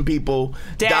 180,000 people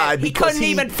died because he couldn't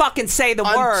even fucking say the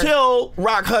word until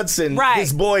Rock Hudson,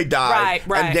 his boy, died,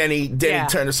 right. and then he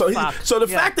turned it. So the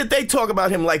fact that they talk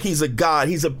about him like he's a god,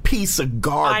 he's a piece of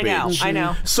garbage. I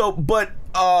know. So, but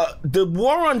the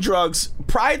war on drugs,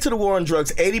 prior to the war on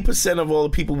drugs, 80% of all the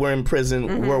people were in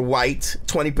prison were white,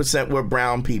 20% were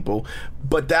brown people.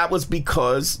 But that was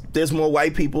because there's more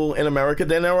white people in America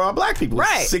than there are black people.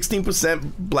 Right.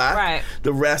 16% black, right.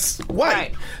 The rest white.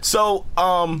 Right. So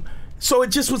it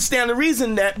just would stand to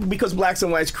reason that because blacks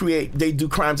and whites they do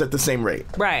crimes at the same rate.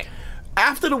 Right.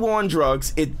 After the war on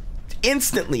drugs, it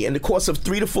instantly, in the course of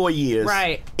 3 to 4 years,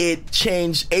 it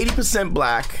changed 80%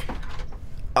 black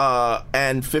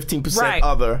and 15%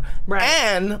 other. Right.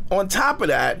 And on top of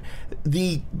that,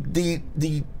 the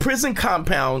prison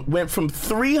compound went from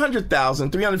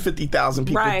 350,000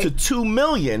 people to 2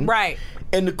 million. Right.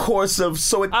 In the course of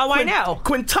I know.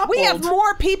 Quintupled. We have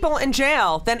more people in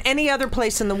jail than any other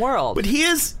place in the world. But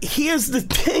here's the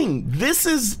thing. This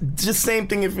is the same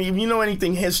thing. If you know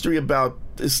anything history about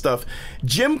this stuff,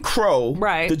 Jim Crow,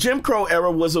 the Jim Crow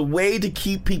era was a way to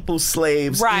keep people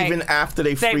slaves even after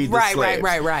they freed the slaves.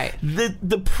 Right.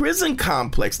 The prison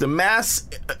complex, the mass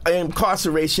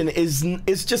incarceration is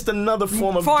just another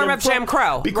form of Jim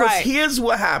Crow. Because here's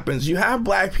what happens: you have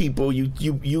black people, you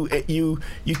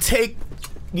take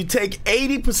you take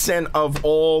 80% of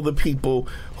all the people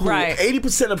who, Right.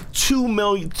 80% of 2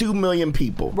 million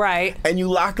people, Right. and you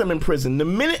lock them in prison. The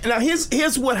minute now,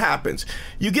 here's what happens: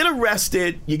 you get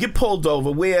arrested, you get pulled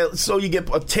over, so you get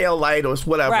a tail light or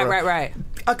whatever. Right.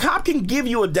 A cop can give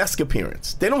you a desk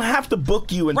appearance. They don't have to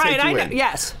book you and Right, take you I in. know,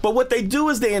 yes. But what they do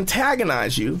is they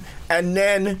antagonize you, and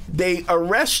then they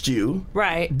arrest you.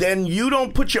 Right. Then you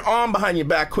don't put your arm behind your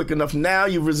back quick enough. Now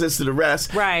you've resisted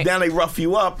arrest. Right. Now they rough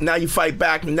you up. Now you fight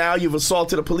back. Now you've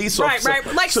assaulted a police officer.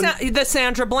 Right. Like the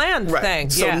Sandra Bland thing.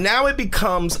 So yeah. now it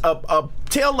becomes a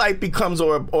tail light becomes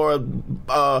or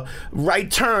a right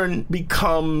turn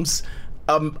becomes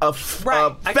a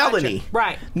Right, I gotcha. felony.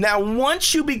 Right. Now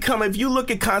once you become, if you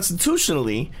look at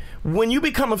constitutionally, when you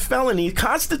become a felony,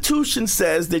 Constitution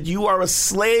says that you are a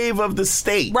slave of the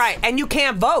state. Right, and you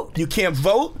can't vote. You can't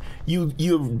vote.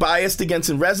 You're biased against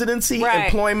residency, Right.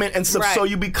 employment, and stuff. Right. So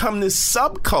you become this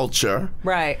subculture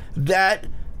Right. that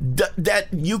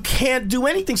you can't do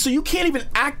anything. So you can't even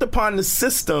act upon the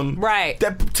system Right.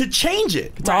 to change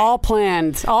it. It's all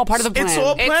planned. All part of the plan. It's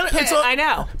all planned. I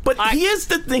know. But here's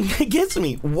the thing that gets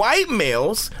me. White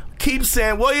males keep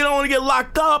saying, well, you don't want to get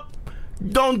locked up,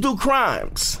 don't do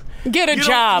crimes. Get a You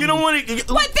job. You don't want to. But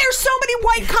there's so many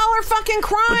white collar fucking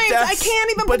crimes. that's- I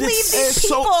can't even but believe it's- these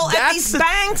so people at that's these the-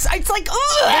 banks. It's like,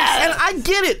 ugh. And I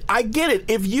get it.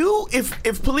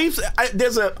 If police,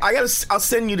 I'll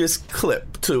send you this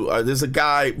clip too. There's a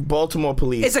guy, Baltimore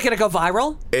police. Is it going to go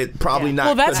viral? It probably not.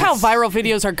 well, that's 'cause how it's- viral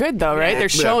videos are good, though, right? They're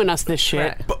showing us this shit.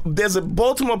 Right. But there's a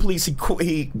Baltimore police.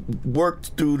 He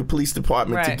worked through the police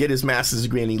department to Right. get his master's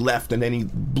degree, and he left, and then he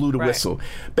blew the Right. whistle.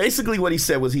 Basically, what he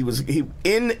said was he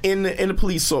in the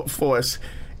police force.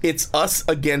 It's us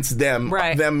against them,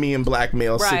 Right. me and black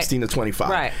males, Right. 16 to 25.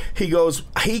 Right. He goes,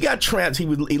 he got he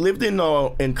lived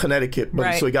in Connecticut, but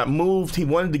Right. so he got moved. He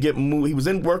wanted to get moved. He was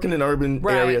working in urban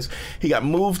Right. areas. He got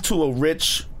moved to a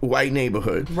rich white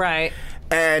neighborhood. Right.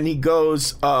 And he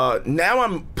goes, now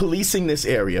I'm policing this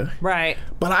area. Right.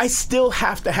 But I still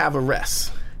have to have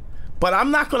arrests. But I'm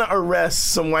not going to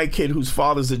arrest some white kid whose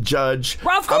father's a judge.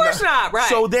 Well, of course not, right.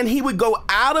 So then he would go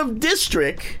out of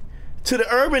district to the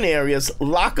urban areas,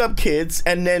 lock up kids,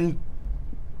 and then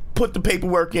put the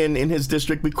paperwork in his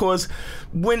district, because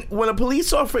when a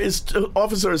police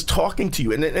officer is talking to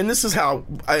you, and this is how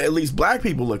at least black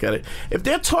people look at it, if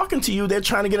they're talking to you, they're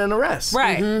trying to get an arrest,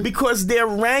 Right. Mhm. Because their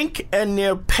rank and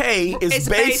their pay is It's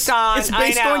based on- it's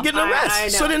based I know, on getting an arrest. I know.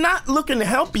 So they're not looking to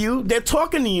help you; they're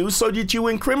talking to you so that you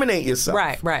incriminate yourself.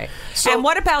 Right. So- and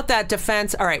what about that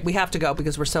defense? All right, we have to go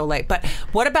because we're so late. But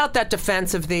what about that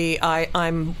defense of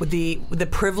I'm the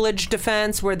privileged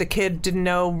defense where the kid didn't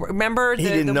know? Remember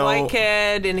the white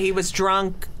kid, and he was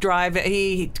drunk driving.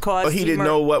 He caused. He didn't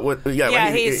know what.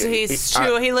 Yeah, he's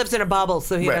true. He lives in a bubble,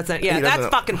 so he Right. doesn't. He Yeah, doesn't that's know.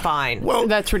 fucking fine. Well,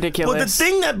 That's ridiculous. Well, the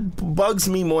thing that bugs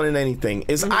me more than anything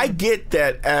is I get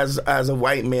that as a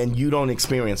white man, you don't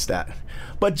experience that.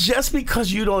 But just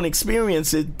because you don't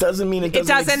experience it doesn't mean it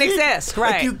doesn't exist.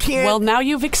 Like, Right. you can't. Well, now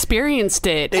you've experienced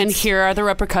it, and here are the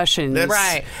repercussions.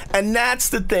 Right. And that's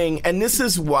the thing. And this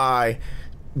is why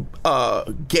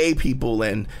gay people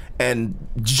and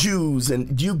Jews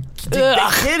and they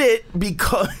get it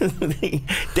because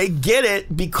they get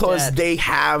it because Dead. they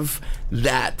have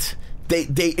that.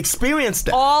 They experience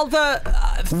that. All the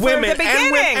Women from the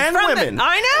beginning, and from women.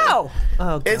 I know.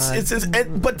 Oh,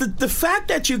 God. But the fact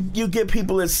that you get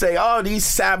people that say, oh, these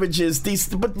savages,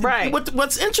 Right.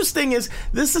 What's interesting is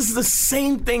this is the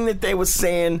same thing that they were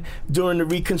saying during the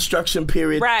Reconstruction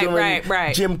period, during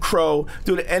right. Jim Crow,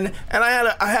 and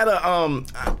I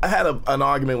had an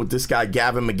argument with this guy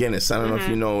Gavin McInnes. I don't know if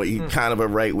you know, he's kind of a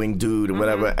right wing dude or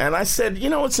whatever. And I said, you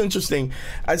know what's interesting?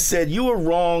 I said you were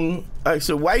wrong. I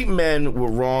said white men were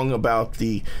wrong about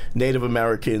the Native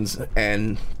Americans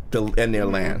and their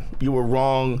land. You were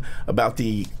wrong about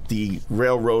the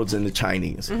railroads and the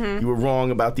Chinese. You were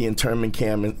wrong about the internment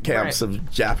camps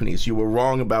of Japanese. You were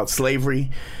wrong about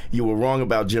slavery. You were wrong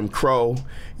about Jim Crow.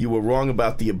 You were wrong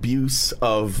about the abuse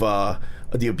of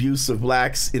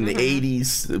blacks in the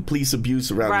 80s, the police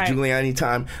abuse around the Giuliani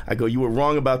time. I go, you were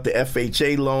wrong about the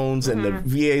FHA loans and the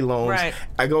VA loans. Right.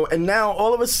 I go, and now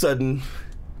all of a sudden,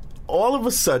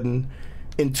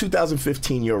 in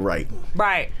 2015, you're right.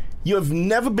 Right. You have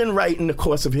never been right in the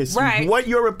course of history. Right. What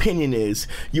your opinion is,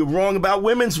 you're wrong about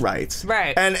women's rights.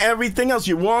 Right. And everything else,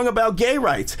 you're wrong about gay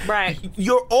rights. Right.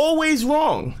 You're always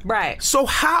wrong. Right. So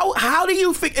how do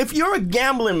you if you're a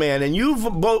gambling man and you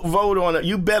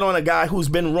you bet on a guy who's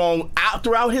been wrong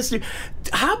throughout history,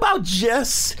 how about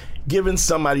just giving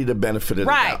somebody the benefit of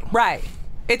the doubt? Right.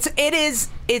 It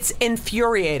it's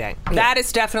infuriating. That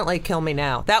is definitely Kill Me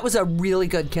Now. That was a really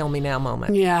good Kill Me Now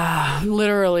moment. Yeah,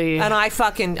 literally. And I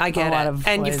get lot it. of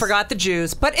And you ways. forgot the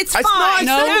Jews, but it's fine.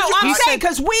 No, I'm saying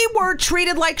because we were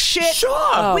treated like shit. Sure.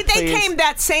 Oh, They please. came,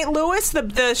 that St. Louis,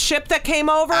 the ship that came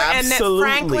over, and that Absolutely.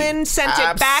 Franklin sent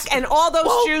it back, and all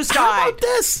those Jews How died. about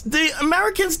this? The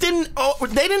Americans didn't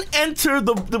enter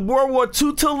the World War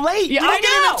II till late. Yeah, They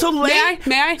didn't enter till late.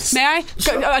 May I?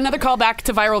 Another call back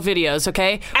to viral videos,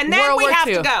 okay? And then World we War have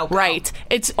II. to go. Right.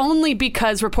 It's only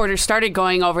because reporters started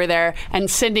going over there and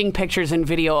sending pictures and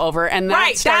video over, and that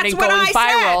Right, started that's what going I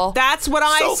viral. said. That's what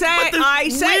I So, said. but the- I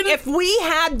said when- if we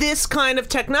had this kind of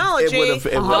technology, It would've-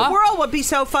 the world would be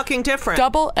so fucking different.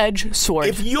 Double-edged sword.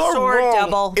 If you're Sword, wrong,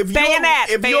 double. if Bayonet,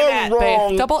 you're bayonet.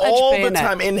 wrong Double-edged all bayonet. the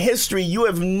time in history, you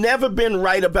have never been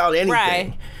right about anything.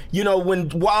 Right. You know, when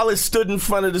Wallace stood in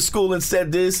front of the school and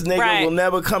said, "This nigga Right. will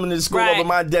never come into the school Right. over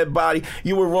my dead body,"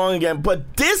 you were wrong again.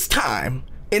 But this time,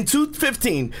 in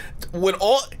 2015, with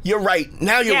all you're right.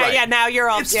 Now you're right. Yeah, now you're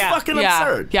all. It's yeah. fucking yeah.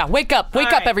 absurd. Yeah, wake up, All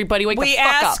right. everybody, wake we the fuck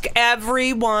ask up.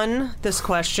 everyone this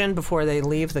question before they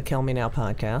leave the Kill Me Now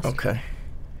podcast. Okay.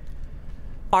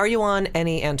 Are you on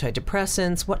any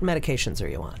antidepressants? What medications are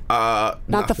you on?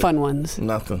 Not the fun ones.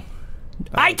 Nothing.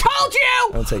 I told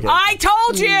you! I'll take anything. I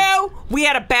told you! We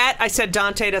had a bet. I said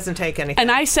Dante doesn't take anything.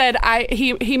 And I said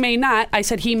he may not. I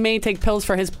said he may take pills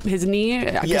for his knee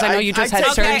because Yeah, I know you just had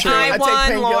take Okay, surgery. I take won,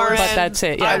 painkillers. Lauren. But that's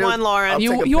it, yeah. I I won, Lauren. I'll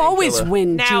take a You always painkiller.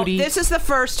 win, Now, Judy. this is the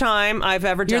first time I've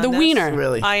ever done You're the this. wiener.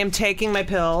 Really? I am taking my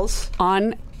pills.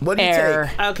 On What do you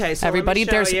air. take? Okay, so Everybody,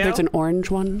 let me show you. there's an orange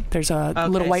one. There's a Okay,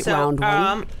 little white so, round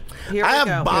one. Here I we have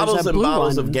go. bottles There's a and blue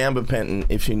bottles one. of gabapentin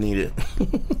if you need it.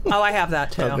 Oh, I have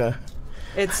that too. Okay.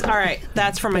 It's all right.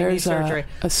 That's for my There's knee a- surgery.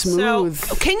 a smooth-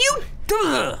 So, can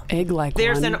you? Egg-like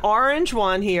There's one. an orange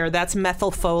one here. That's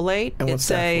methylfolate. And what's it's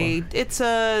that for? It's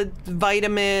a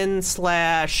vitamin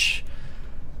slash.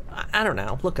 I don't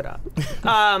know. Look it up.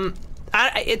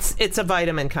 It's a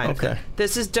vitamin kind of Okay. thing.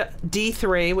 This is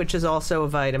D3, which is also a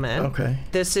vitamin. Okay.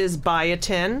 This is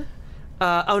biotin.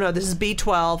 This is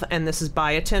B12, and this is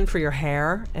biotin for your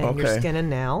hair and your Okay. skin and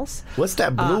nails. What's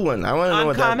that blue one? I want to know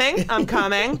what I'm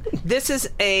coming. This is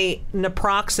a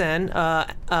naproxen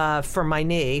for my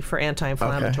knee for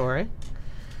anti-inflammatory.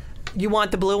 You want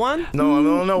the blue one? No, I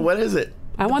don't know. What is it?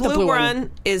 I want the blue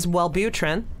one. is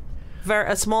Wellbutrin,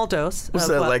 a small dose. What's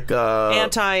of that, like,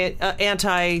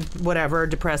 anti whatever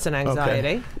depressant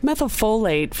anxiety.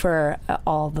 Methylfolate, for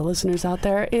all the listeners out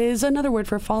there, is another word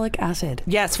for folic acid.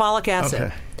 Yes, folic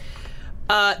acid.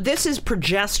 Okay. This is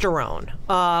progesterone,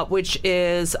 which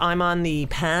is I'm on the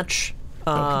patch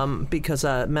because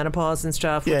menopause and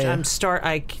stuff. Yeah, Which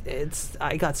yeah.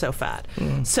 I got so fat.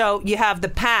 So you have the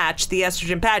patch, the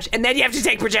estrogen patch, and then you have to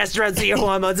take progesterone so your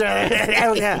hormones are.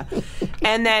 Oh, yeah.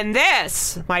 And then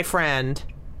this, my friend,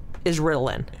 is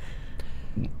Ritalin.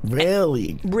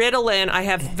 Really? Ritalin, I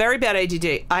have very bad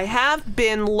ADD. I have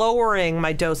been lowering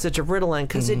my dosage of Ritalin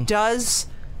because it does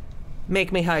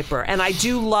make me hyper, and I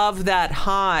do love that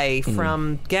high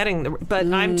from getting but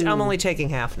I'm only taking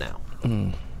half now.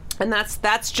 And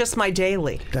that's just my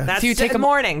daily. That's Do you take the a-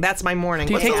 morning. That's my morning.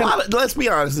 Do you take Let's be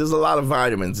honest. There's a lot of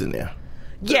vitamins in there.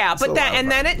 yeah, That's a but lot of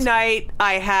then at vitamins. night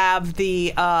I have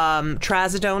the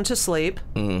trazodone to sleep,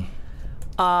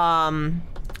 and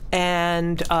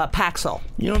Paxil.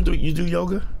 You do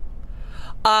yoga?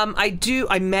 I do.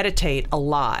 I meditate a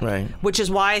lot, Right. which is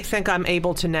why I think I'm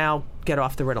able to now get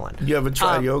off the Ritalin. You ever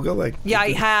try yoga? Like Yeah,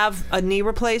 I have a knee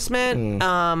replacement,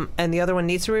 and the other one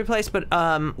needs to be replaced. But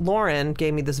Lauren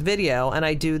gave me this video, and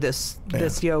I do this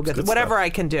yoga, it's good whatever stuff. I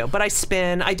can do. But I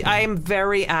spin. I am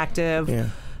very active. Yeah.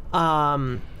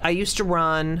 I used to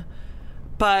run,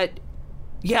 but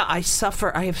yeah, I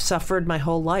have suffered my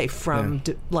whole life from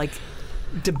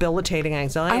debilitating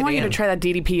anxiety. I want you to and- try that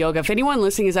DDP yoga. If anyone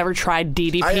listening has ever tried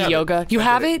DDP I have it. yoga, you I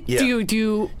have did it? it. Yeah. Do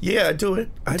you Yeah, I do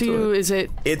it. is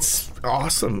it? It's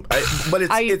awesome, but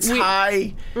it's we-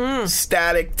 high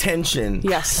static tension.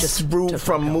 Yes. just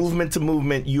from movement to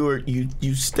movement.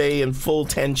 You stay in full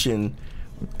tension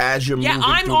as you're moving.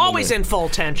 I'm through always movement. in full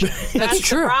tension. That's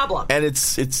true. the problem. And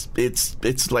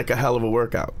it's like a hell of a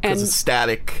workout because And- it's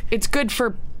static. It's good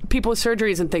for people with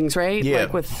surgeries and things, right? Yeah.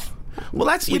 Like with. Well,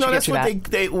 that's We should that's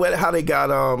get you what how they got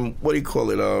what do you call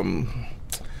it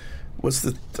what's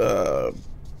the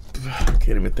I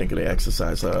can't even think of the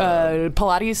exercise.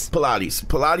 Pilates.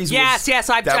 Pilates. Yes,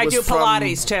 I was do from,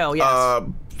 Pilates too.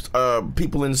 Yes.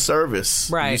 People in service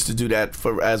Right. used to do that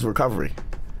as recovery.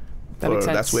 That makes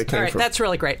sense. That's where it came All right, from. that's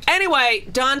really great. Anyway,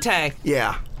 Dante,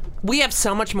 Yeah. We have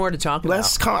so much more to talk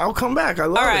about. I'll come back. I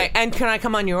love it. All right, and can I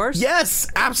come on yours? Yes,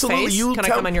 absolutely. Face? You Can I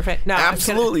come on your face? No, I'm just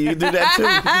kidding. absolutely. You do that too.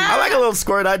 I like a little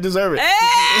squirt. I deserve it.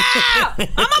 Yeah!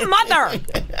 I'm a mother.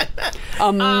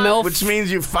 A MILF. Which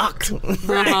means you fucked. No,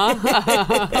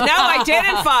 I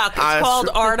didn't fuck. It's called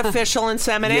artificial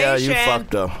insemination. Yeah, you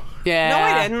fucked though. Yeah. No,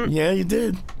 I didn't. Yeah, you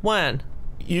did. When?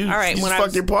 You, All right, you when just I fucked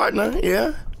was- your partner.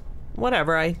 Yeah.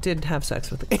 Whatever, I did have sex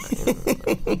with a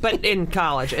guy. But in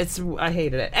college. I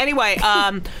hated it. Anyway,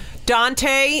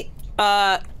 Dante,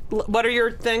 what are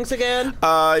your things again?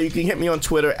 You can hit me on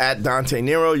Twitter at Dante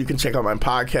Nero. You can check out my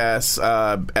podcast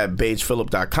at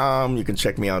BagePhillip.com. You can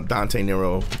check me out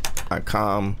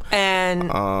DanteNero.com. And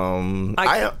I'm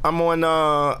on.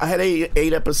 I had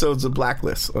eight episodes of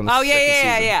Blacklist. On the second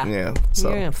season. Yeah.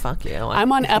 So yeah, fuck you.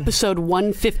 I'm on episode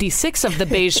 156 of the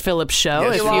Beige Phillips Show.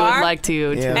 Yes, if you you are? would like to,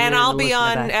 Yeah. And I'll be listen to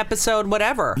on that. episode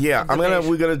whatever. yeah,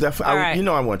 we're gonna definitely. All right. You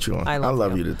know, I want you on. I I love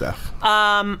love you. you to death.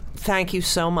 Thank you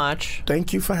so much.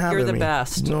 Thank you for having me. You're the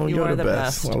best. No, You you're are the the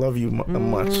best. best. I love you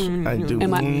much. I do.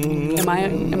 Am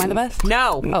I the best?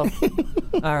 No. Oh.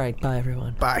 All right, bye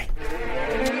everyone. Bye.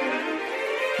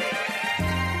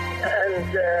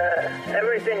 And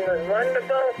everything was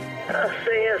wonderful. I'll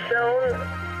see you soon.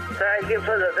 Thank you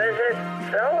for the visit.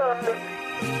 So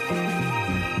long.